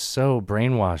were just so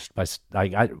brainwashed by.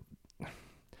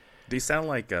 They sound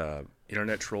like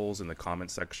internet trolls in the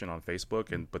comment section on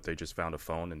Facebook, but they just found a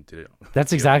phone and did it.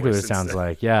 That's exactly what it sounds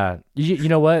like. Yeah, you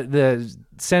know what? The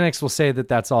cynics will say that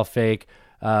that's all fake.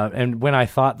 And when I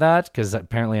thought that, because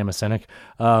apparently I'm a cynic,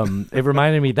 it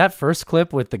reminded me that first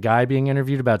clip with the guy being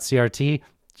interviewed about CRT.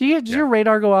 Did your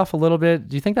radar go off a little bit?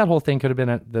 Do you think that whole thing could have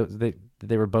been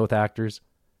they were both actors?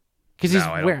 Because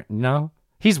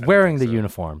he's wearing the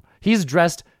uniform. He's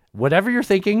dressed. Whatever you're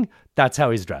thinking, that's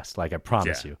how he's dressed. Like I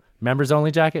promise you. Members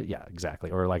only jacket, yeah,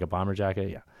 exactly, or like a bomber jacket,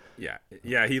 yeah.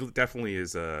 Yeah. He definitely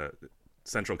is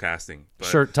central casting. But...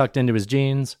 shirt tucked into his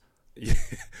jeans. Yeah.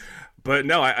 But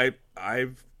no, I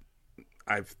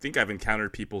think I've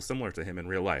encountered people similar to him in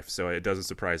real life, so it doesn't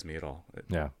surprise me at all.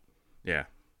 Yeah.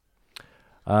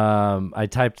 I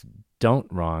typed "don't"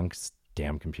 wrong.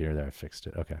 Damn computer there, I fixed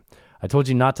it. Okay. I told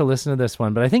you not to listen to this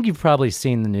one, but I think you've probably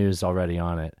seen the news already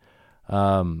on it.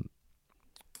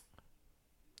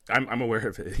 I'm aware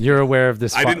of it. You're aware of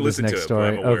this. I didn't listen next to it,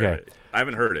 story. but I'm aware okay. of it. I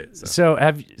haven't heard it. So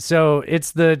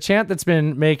it's the chant that's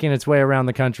been making its way around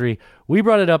the country. We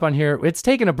brought it up on here. It's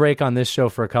taken a break on this show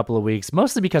for a couple of weeks,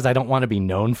 mostly because I don't want to be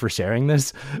known for sharing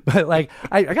this. But like,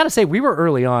 I got to say, we were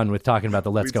early on with talking about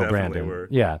the Let's Go Brandon. Were.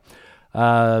 Yeah.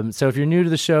 So if you're new to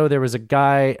the show, there was a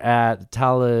guy at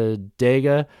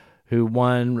Talladega who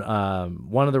won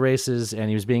one of the races, and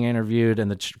he was being interviewed, and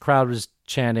the crowd was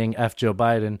chanting F Joe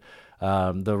Biden.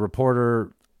 The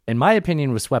reporter, in my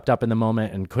opinion, was swept up in the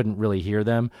moment and couldn't really hear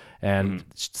them. And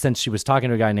since she was talking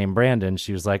to a guy named Brandon,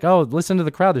 she was like, "Oh, listen to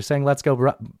the crowd. They're saying, let's go,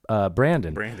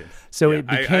 Brandon." Brandon. So it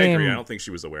became... I agree. I don't think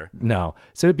she was aware. No.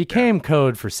 So it became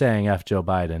code for saying F Joe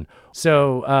Biden.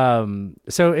 So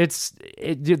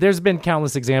there's been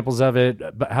countless examples of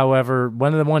it. But however,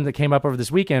 one of the ones that came up over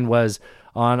this weekend was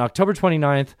on October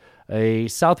 29th, a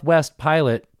Southwest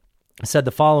pilot said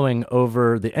the following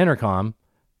over the intercom,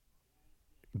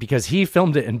 because he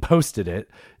filmed it and posted it.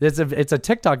 It's a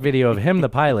TikTok video of him, the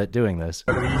pilot, doing this.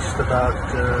 At least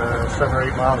about 7 or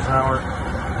 8 miles an hour.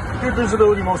 Good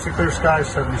visibility, mostly clear skies,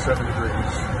 77 degrees.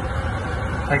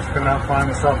 Thanks for coming out flying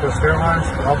with Southwest Airlines.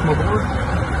 Welcome aboard.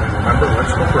 And remember,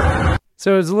 let's go Braves.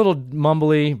 So it was a little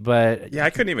mumbly, but Yeah, I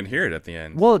couldn't even hear it at the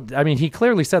end. well, I mean, he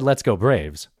clearly said, "Let's go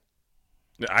Braves."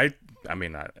 I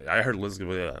mean, I heard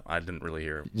Elizabeth. I didn't really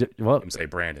hear Well, him say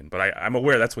Brandon, but I'm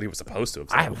aware that's what he was supposed to have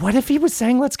said. what if he was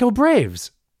saying, "Let's go Braves"?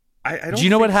 I don't Do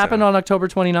you know what think happened so. on October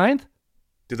 29th?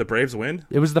 Did the Braves win?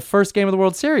 It was the first game of the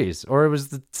World Series, or it was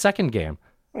the second game.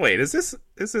 Wait, is this?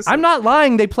 I'm not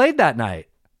lying. They played that night.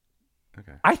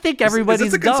 Okay. I think everybody's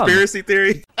is this a dumb. conspiracy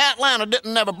theory? Atlanta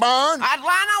didn't never burn.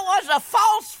 Atlanta was a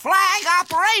false flag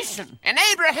operation, and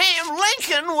Abraham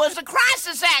Lincoln was a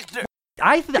crisis actor.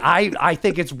 I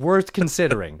think it's worth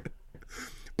considering.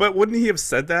 But wouldn't he have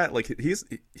said that? Like he's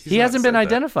He not hasn't been said that.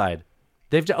 identified.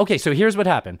 Okay, so here's what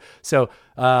happened. So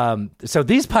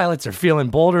these pilots are feeling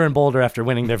bolder and bolder after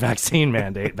winning their vaccine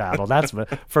mandate battle. That's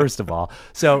first of all.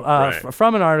 So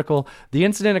from an article, the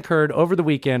incident occurred over the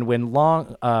weekend when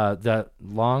when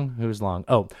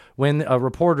a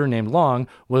reporter named Long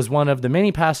was one of the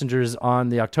many passengers on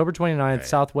the October 29th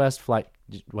Southwest flight.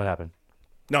 What happened?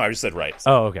 No, I just said right.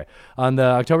 Oh, okay. On the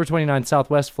October 29th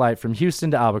Southwest flight from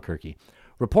Houston to Albuquerque.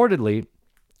 Reportedly,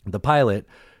 the pilot,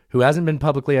 who hasn't been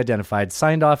publicly identified,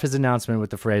 signed off his announcement with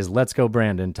the phrase, "Let's go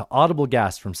Brandon," to audible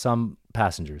gasp from some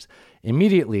passengers.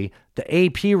 Immediately, the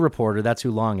AP reporter, that's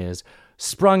who Long is,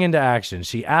 sprung into action.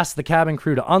 She asked the cabin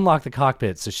crew to unlock the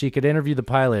cockpit so she could interview the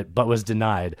pilot, but was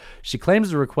denied. She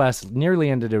claims the request nearly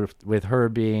ended with her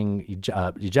being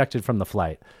ejected from the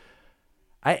flight.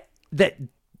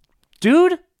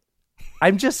 Dude,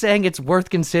 I'm just saying it's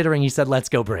worth considering. He said, "Let's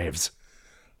go Braves."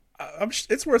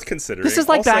 It's worth considering. This is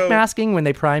like Also- backmasking when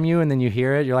they prime you and then you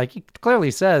hear it. You're like, he clearly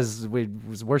says we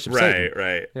worship Satan.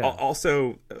 Right. Yeah.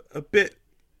 Also, a bit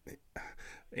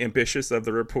ambitious of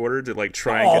the reporter to like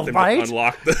try and get them to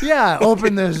unlock the. Yeah,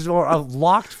 open this door, a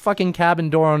locked fucking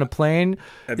cabin door on a plane.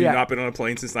 Have you not been on a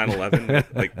plane since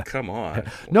 9/11? Like, come on.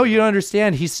 No, you don't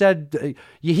understand. He said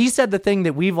the thing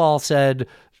that we've all said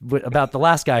about the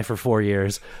last guy for 4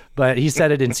 years, but he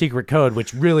said it in secret code,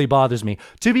 which really bothers me.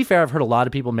 To be fair, I've heard a lot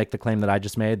of people make the claim that I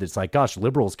just made. That's like, gosh,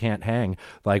 liberals can't hang.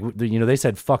 Like, they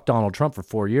said fuck Donald Trump for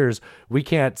 4 years. We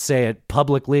can't say it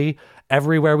publicly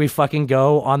everywhere we fucking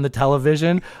go on the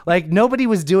television. Like, nobody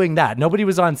was doing that. Nobody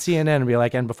was on CNN and be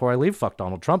like, and before I leave, fuck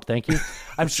Donald Trump, thank you.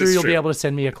 I'm sure you'll be able to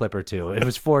send me a clip or two. It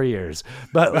was 4 years.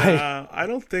 But like, I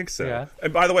don't think so. Yeah.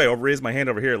 And by the way, I'll raise my hand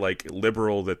over here, like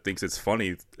liberal that thinks it's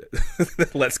funny.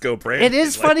 Let's go, Brandon. it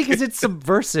is funny because it's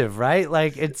subversive, right?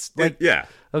 Like, it's like, yeah.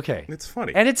 Okay. It's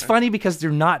funny. And it's funny because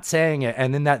they're not saying it,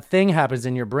 and then that thing happens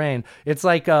in your brain. It's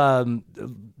like a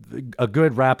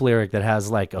good rap lyric that has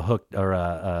like a hook or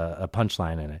a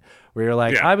punchline in it, where you're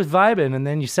like, I was vibing, and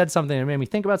then you said something that made me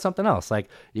think about something else. Like,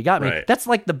 you got me. Right. That's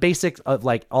like the basics of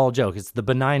like all joke. It's the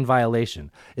benign violation.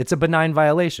 It's a benign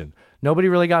violation. Nobody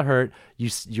really got hurt.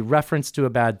 You reference to a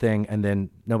bad thing, and then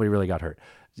nobody really got hurt.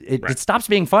 It stops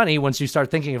being funny once you start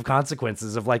thinking of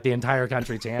consequences of like the entire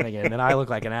country chanting it, and then I look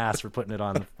like an ass for putting it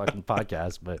on the fucking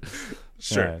podcast. But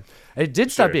Sure. It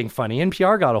did stop being funny.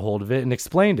 NPR got a hold of it and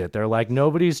explained it. They're like,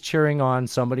 nobody's cheering on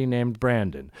somebody named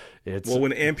Brandon. Well,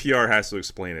 when NPR has to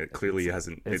explain it, clearly it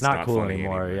hasn't. It's not cool funny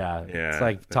anymore. Yeah. Yeah. It's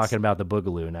like talking about the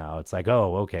Boogaloo now. It's like,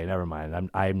 oh, okay, never mind.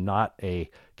 I'm not a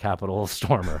Capitol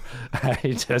stormer. I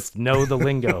just know the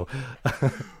lingo.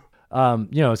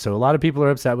 So a lot of people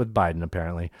are upset with Biden,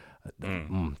 apparently.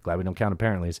 Glad we don't count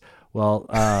apparentlys. Well,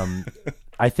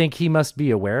 I think he must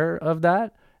be aware of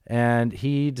that, and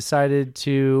he decided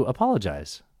to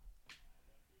apologize.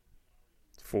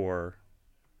 For?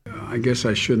 I guess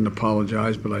I shouldn't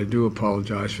apologize, but I do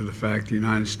apologize for the fact the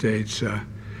United States, in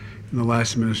the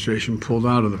last administration, pulled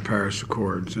out of the Paris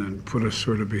Accords and put us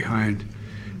sort of behind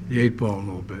the 8 ball a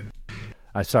little bit.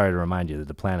 I'm sorry to remind you that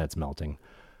the planet's melting.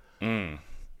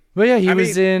 But yeah, he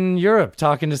was in Europe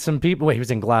talking to some people. Wait, he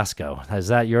was in Glasgow. Is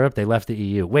that Europe? They left the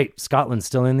EU. Wait, Scotland's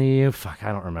still in the EU? Fuck,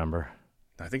 I don't remember.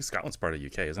 I think Scotland's part of the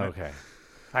UK, isn't it? Okay.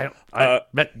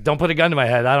 But don't put a gun to my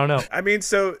head. I don't know. I mean,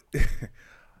 so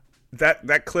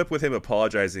that clip with him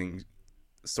apologizing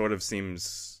sort of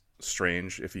seems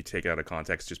strange if you take it out of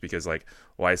context, just because, like,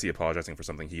 why is he apologizing for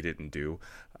something he didn't do?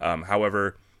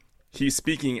 However, he's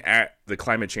speaking at the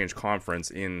climate change conference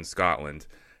in Scotland,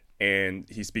 and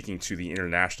he's speaking to the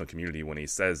international community when he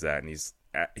says that, and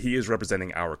he is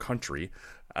representing our country.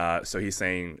 So he's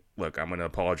saying, look, I'm going to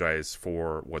apologize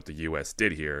for what the U.S.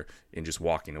 did here in just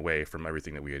walking away from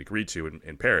everything that we had agreed to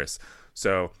in Paris.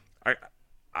 So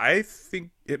I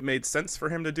think it made sense for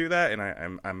him to do that,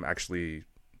 and I'm actually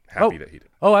happy that he did.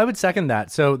 Oh, I would second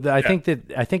that. So I think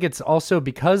it's also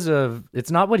because of,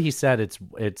 it's not what he said,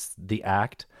 it's the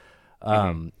act.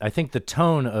 I think the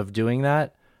tone of doing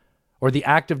that, or the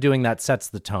act of doing that, sets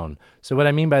the tone. So what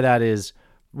I mean by that is,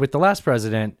 with the last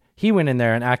president, he went in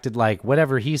there and acted like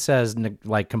whatever he says,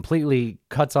 like completely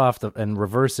cuts off and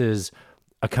reverses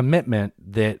a commitment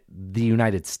that the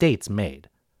United States made.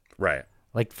 Right.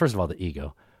 Like, first of all, the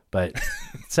ego. But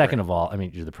second of all, I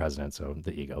mean, you're the president, so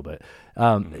the ego. But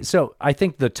so I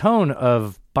think the tone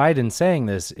of Biden saying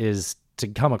this is to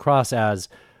come across as,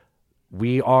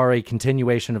 we are a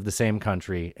continuation of the same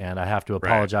country, and I have to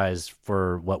apologize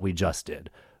for what we just did.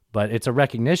 But it's a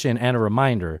recognition and a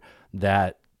reminder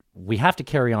that we have to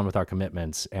carry on with our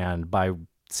commitments. And by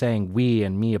saying we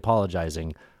and me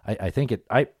apologizing, I think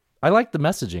I like the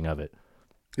messaging of it.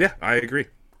 Yeah, I agree.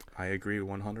 I agree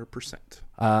 100%.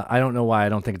 I don't know why I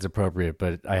don't think it's appropriate,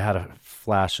 but I had a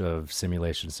flash of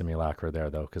simulacra there,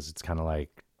 though, because it's kind of like,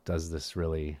 does this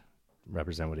really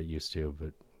represent what it used to?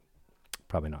 But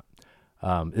probably not.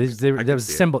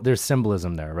 There's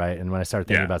symbolism there, right? And when I started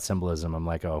thinking about symbolism, I'm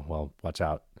like, oh, well, watch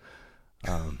out.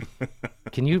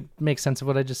 Can you make sense of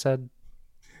what I just said?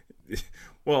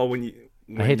 Well,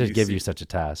 I hate to give you such a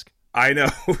task. I know.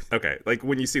 Okay, like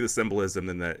when you see the symbolism,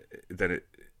 then it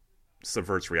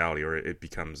subverts reality, or it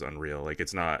becomes unreal. Like,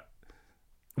 it's not.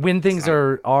 When things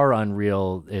are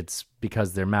unreal, it's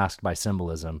because they're masked by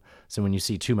symbolism. So when you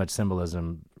see too much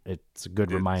symbolism, it's a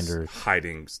good reminder.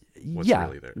 Hiding what's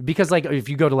really there. Because like if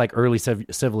you go to like early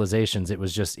civilizations, it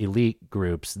was just elite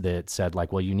groups that said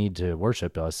like, well, you need to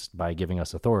worship us by giving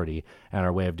us authority, and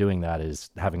our way of doing that is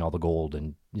having all the gold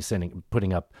and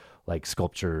putting up like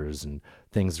sculptures and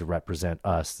things to represent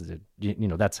us. You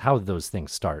know, that's how those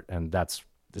things start, and it's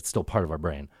still part of our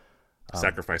brain.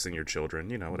 Sacrificing your children,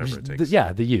 whatever it takes.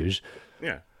 The huge.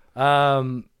 Yeah.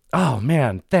 Oh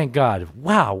man, thank God.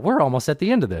 Wow, we're almost at the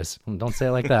end of this. Don't say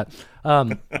it like that.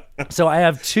 So I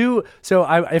have two. So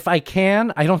if I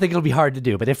can, I don't think it'll be hard to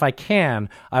do, but if I can,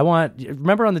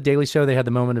 remember on the Daily Show, they had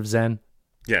the moment of Zen?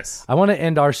 Yes. I want to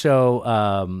end our show,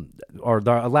 or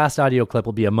the last audio clip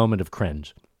will be a moment of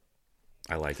cringe.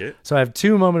 I like it. So I have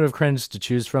two moment of cringe to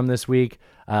choose from this week.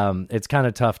 It's kind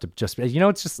of tough to just,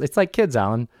 it's like kids,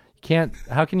 Alan.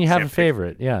 How can you have a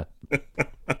favorite? Yeah.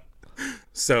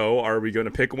 So are we going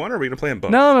to pick one, or are we going to play them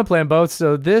both? No, I'm going to play them both.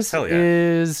 So this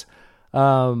is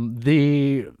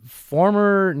the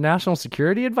former National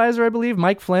Security Advisor, I believe.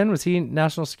 Mike Flynn, was he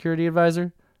National Security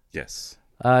Advisor? Yes.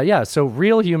 Yeah, so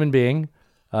real human being.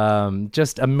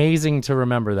 Just amazing to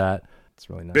remember that. It's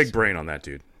really nice. Big brain on that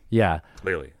dude. Yeah.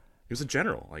 Clearly. He was a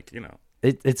general,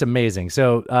 It's amazing.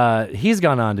 So he's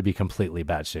gone on to be completely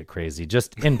batshit crazy,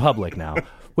 just in public now,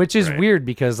 which is weird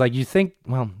because, like, you think,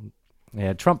 well,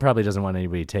 yeah, Trump probably doesn't want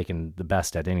anybody taking the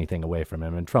best at anything away from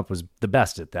him, and Trump was the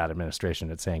best at that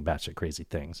administration at saying batshit crazy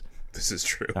things. This is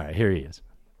true. All right, here he is.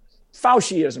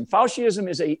 Fauciism.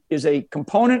 Fauciism is a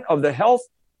component of the health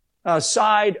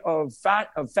side of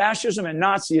fascism and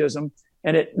Nazism,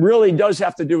 and it really does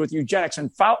have to do with eugenics. And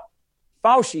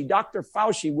Fauci, Dr.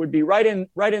 Fauci, would be right in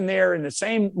there in the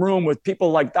same room with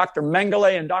people like Dr.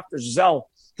 Mengele and Dr. Zell,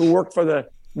 who worked for the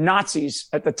Nazis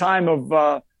at the time of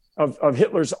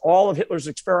all of Hitler's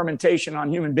experimentation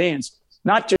on human beings.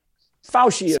 Not just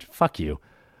Fauci. Fuck you.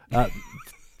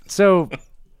 So,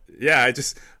 yeah, I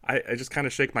just kind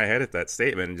of shake my head at that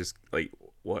statement and just like,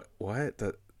 what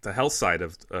the health side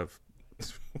of.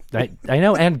 I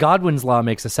know, and Godwin's Law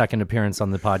makes a second appearance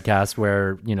on the podcast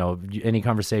where, any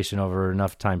conversation over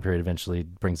enough time period eventually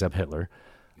brings up Hitler.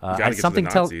 Something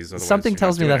tells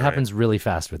me that happens really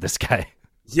fast with this guy.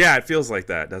 Yeah, it feels like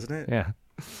that, doesn't it? Yeah.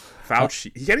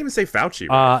 Fauci. He can't even say Fauci.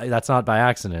 Right? That's not by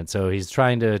accident. So he's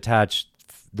trying to attach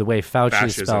the way Fauci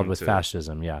fascism is spelled with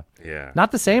fascism. Yeah. Yeah.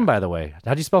 Not the same, by the way.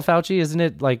 How do you spell Fauci? Isn't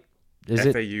it like...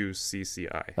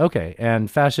 F-A-U-C-C-I. Okay,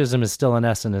 and fascism is still an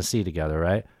S and a C together,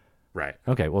 right? Right.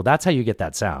 Okay, well, that's how you get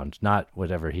that sound, not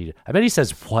whatever I bet he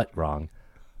says what wrong.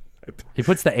 He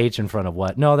puts the H in front of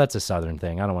what. No, that's a Southern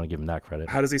thing. I don't want to give him that credit.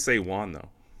 How does he say Juan, though?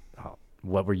 Oh,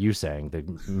 what were you saying? The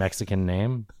Mexican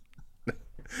name?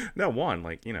 No, Juan,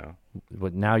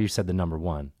 But now you said the number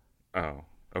one. Oh,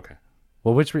 okay.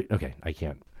 Well, okay, I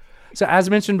can't. So as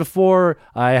mentioned before,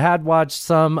 I had watched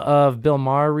some of Bill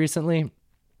Maher recently.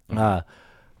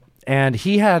 And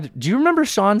he had, do you remember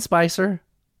Sean Spicer?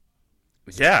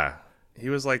 Yeah. He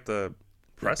was like the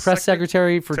press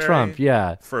secretary for Trump.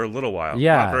 Yeah. For a little while.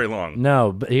 Yeah. Not very long.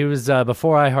 No, but he was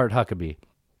before I Heart Huckabee.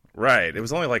 Right. It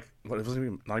was only it was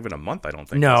not even a month, I don't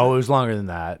think. No, it was longer than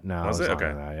that. No, was it? Okay.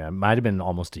 Yeah, it might have been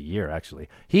almost a year, actually.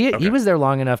 He was there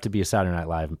long enough to be a Saturday Night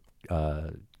Live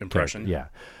impression. Character.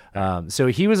 Yeah. So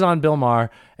he was on Bill Maher,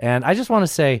 and I just want to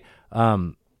say,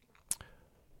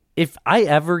 if I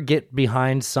ever get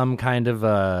behind some kind of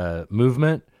a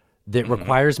movement that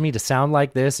requires me to sound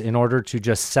like this in order to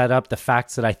just set up the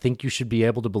facts that I think you should be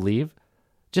able to believe,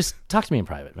 just talk to me in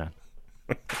private, man.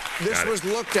 This was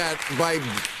looked at by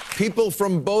people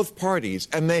from both parties,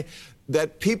 and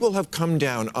that people have come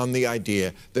down on the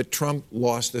idea that Trump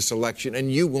lost this election, and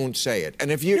you won't say it.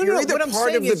 And if you're either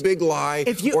part of the big lie,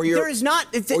 or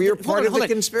you're part of the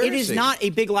conspiracy. It is not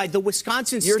a big lie. The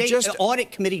Wisconsin State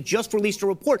Audit Committee just released a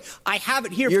report. I have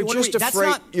it here. You're just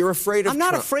afraid. You're afraid of. I'm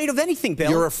not afraid of anything,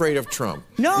 Bill. You're afraid of Trump.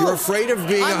 No, you're afraid of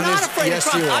being I'm not afraid of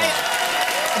Trump.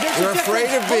 Yes, you are. You're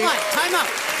afraid of being. Hold on, time out.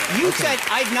 You said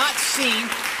I've not seen.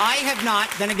 I have not.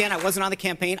 Then again, I wasn't on the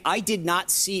campaign. I did not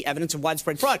see evidence of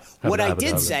widespread fraud. What I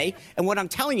did say, and what I'm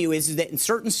telling you is that in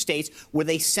certain states where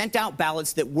they sent out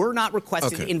ballots that were not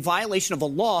requested in violation of a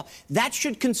law, that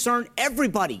should concern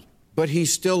everybody. But he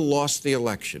still lost the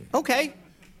election. Okay.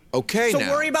 Okay. So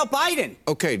now. worry about Biden.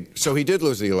 Okay. So he did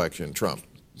lose the election, Trump.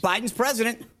 Biden's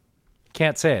president.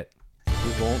 Can't say it.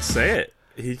 He won't say it.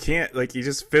 He can't, he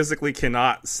just physically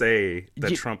cannot say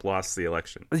that Trump lost the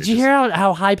election. Did you hear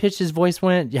how high-pitched his voice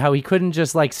went? How he couldn't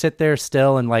just, sit there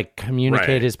still and,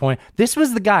 communicate his point? This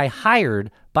was the guy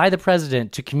hired by the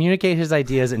president to communicate his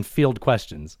ideas and field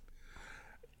questions.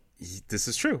 This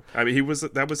is true. I mean,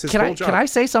 that was his whole job. Can I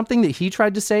say something that he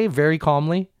tried to say very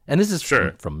calmly? And this is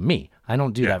from me. I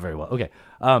don't do that very well. Okay.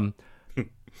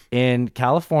 In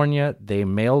California, they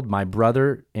mailed my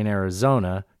brother in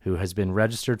Arizona, who has been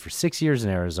registered for 6 years in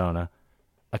Arizona,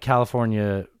 a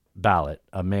California ballot,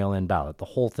 a mail-in ballot, the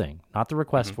whole thing. Not the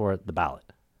request for it, the ballot.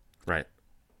 Right.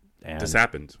 And this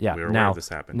happened. Yeah. We were aware of this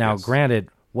happened. Now, yes. Granted,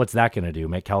 what's that going to do?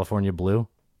 Make California blue?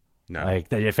 No.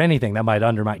 If anything, that might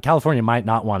undermine. California might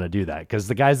not want to do that because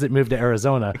the guys that moved to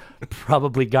Arizona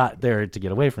probably got there to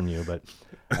get away from you. But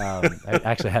I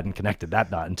actually hadn't connected that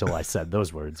dot until I said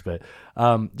those words. But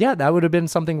that would have been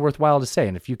something worthwhile to say.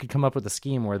 And if you could come up with a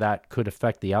scheme where that could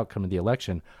affect the outcome of the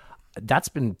election, that's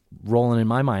been rolling in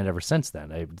my mind ever since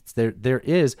then. There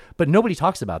is, but nobody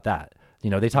talks about that.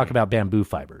 They talk about bamboo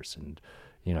fibers and,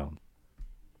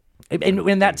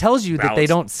 And that tells you that they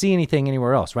don't see anything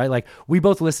anywhere else, right? We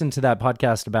both listened to that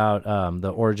podcast about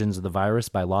the origins of the virus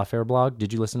by Lawfare blog.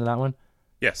 Did you listen to that one?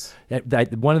 Yes.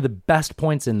 One of the best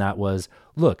points in that was,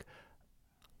 look,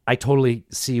 I totally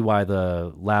see why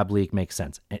the lab leak makes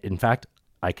sense. In fact,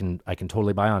 I can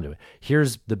totally buy onto it.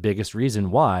 Here's the biggest reason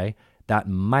why that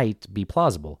might be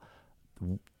plausible.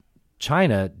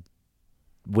 China,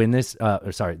 this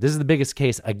is the biggest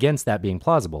case against that being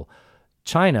plausible.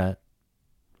 China,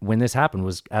 when this happened,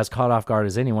 was as caught off guard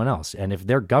as anyone else. And if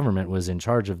their government was in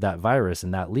charge of that virus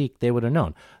and that leak, they would have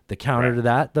known. The counter to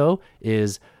that, though,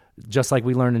 is just like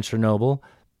we learned in Chernobyl,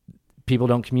 people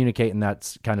don't communicate in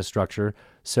that kind of structure.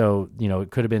 So,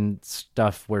 it could have been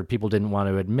stuff where people didn't want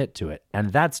to admit to it.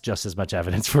 And that's just as much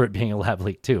evidence for it being a lab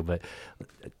leak, too. But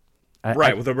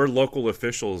there were local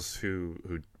officials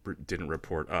who didn't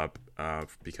report up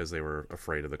because they were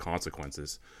afraid of the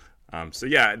consequences. That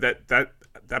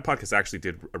podcast actually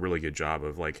did a really good job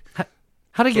of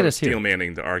how to get us here, steel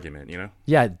manning the argument,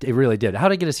 Yeah, it really did. How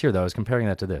to get us here, though, is comparing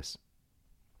that to this.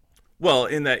 Well,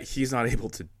 in that he's not able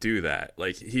to do that.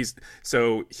 He's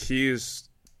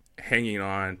hanging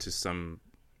on to some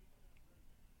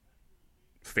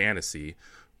fantasy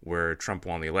where Trump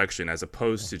won the election, as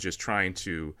opposed to just trying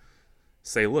to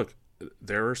say, look,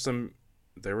 there were some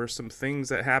things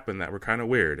that happened that were kind of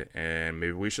weird, and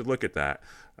maybe we should look at that.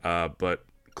 But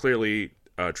clearly,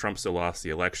 Trump still lost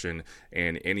the election,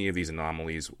 and any of these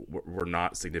anomalies were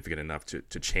not significant enough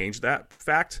to change that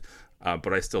fact.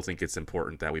 But I still think it's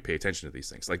important that we pay attention to these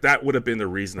things. That would have been the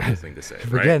reasonable thing to say,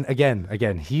 right?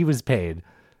 Again, he was paid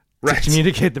to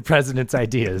communicate the president's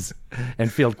ideas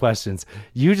and field questions.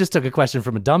 You just took a question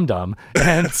from a dum-dum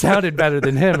and sounded better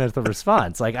than him as the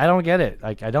response. I don't get it.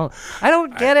 I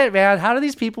don't get it, man. How do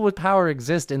these people with power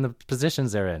exist in the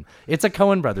positions they're in? It's a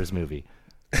Coen Brothers movie.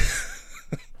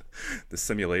 The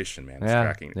simulation, man, is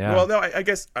cracking. Yeah. Well, no, I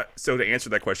guess so. To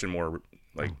answer that question more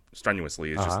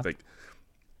strenuously, is just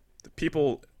the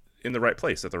people in the right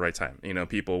place at the right time.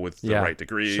 People with the right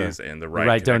degrees and the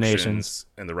right donations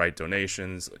and the right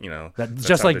donations. That's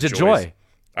just like DeJoy.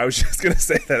 I was just gonna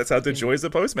say that's how DeJoy's the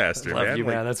postmaster. Love you,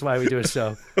 man. That's why we do a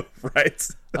show. Right.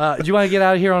 Do you want to get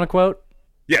out of here on a quote?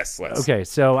 Yes, let's. Okay,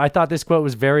 so I thought this quote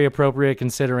was very appropriate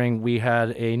considering we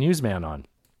had a newsman on.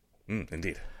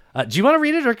 Indeed. Do you want to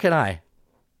read it or can I?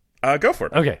 Go for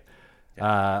it. Okay.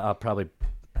 I'll probably.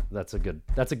 That's a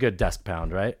good desk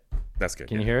pound, right? That's good.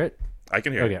 Can you hear it? I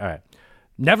can hear it. Okay, all right.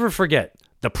 Never forget,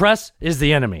 the press is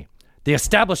the enemy. The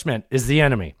establishment is the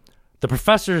enemy. The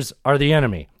professors are the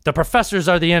enemy. The professors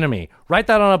are the enemy. Write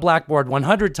that on a blackboard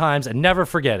 100 times and never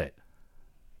forget it.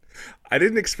 I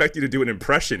didn't expect you to do an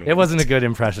impression. It wasn't a good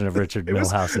impression of Richard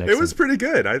Milhous Nixon. It was pretty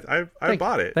good. I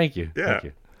bought it. Thank you. Yeah. Thank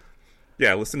you.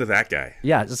 Yeah, listen to that guy.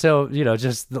 Yeah, so,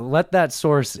 just let that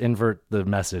source invert the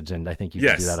message, and I think you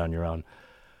can do that on your own.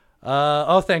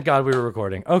 Thank God we were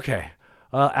recording. Okay.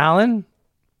 Alan,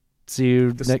 see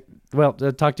you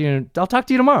talk to you. I'll talk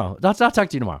to you tomorrow. I'll talk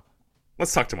to you tomorrow.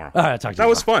 Let's talk tomorrow. All right, talk to you That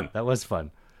was fun. That was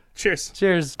fun. Cheers.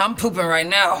 Cheers. I'm pooping right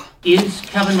now. Is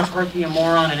Kevin McCarthy a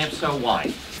moron, and if so,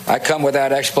 why? I come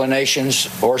without explanations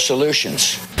or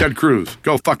solutions. Ted Cruz,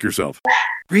 go fuck yourself.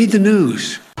 Read the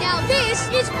news. Now this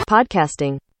is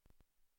podcasting.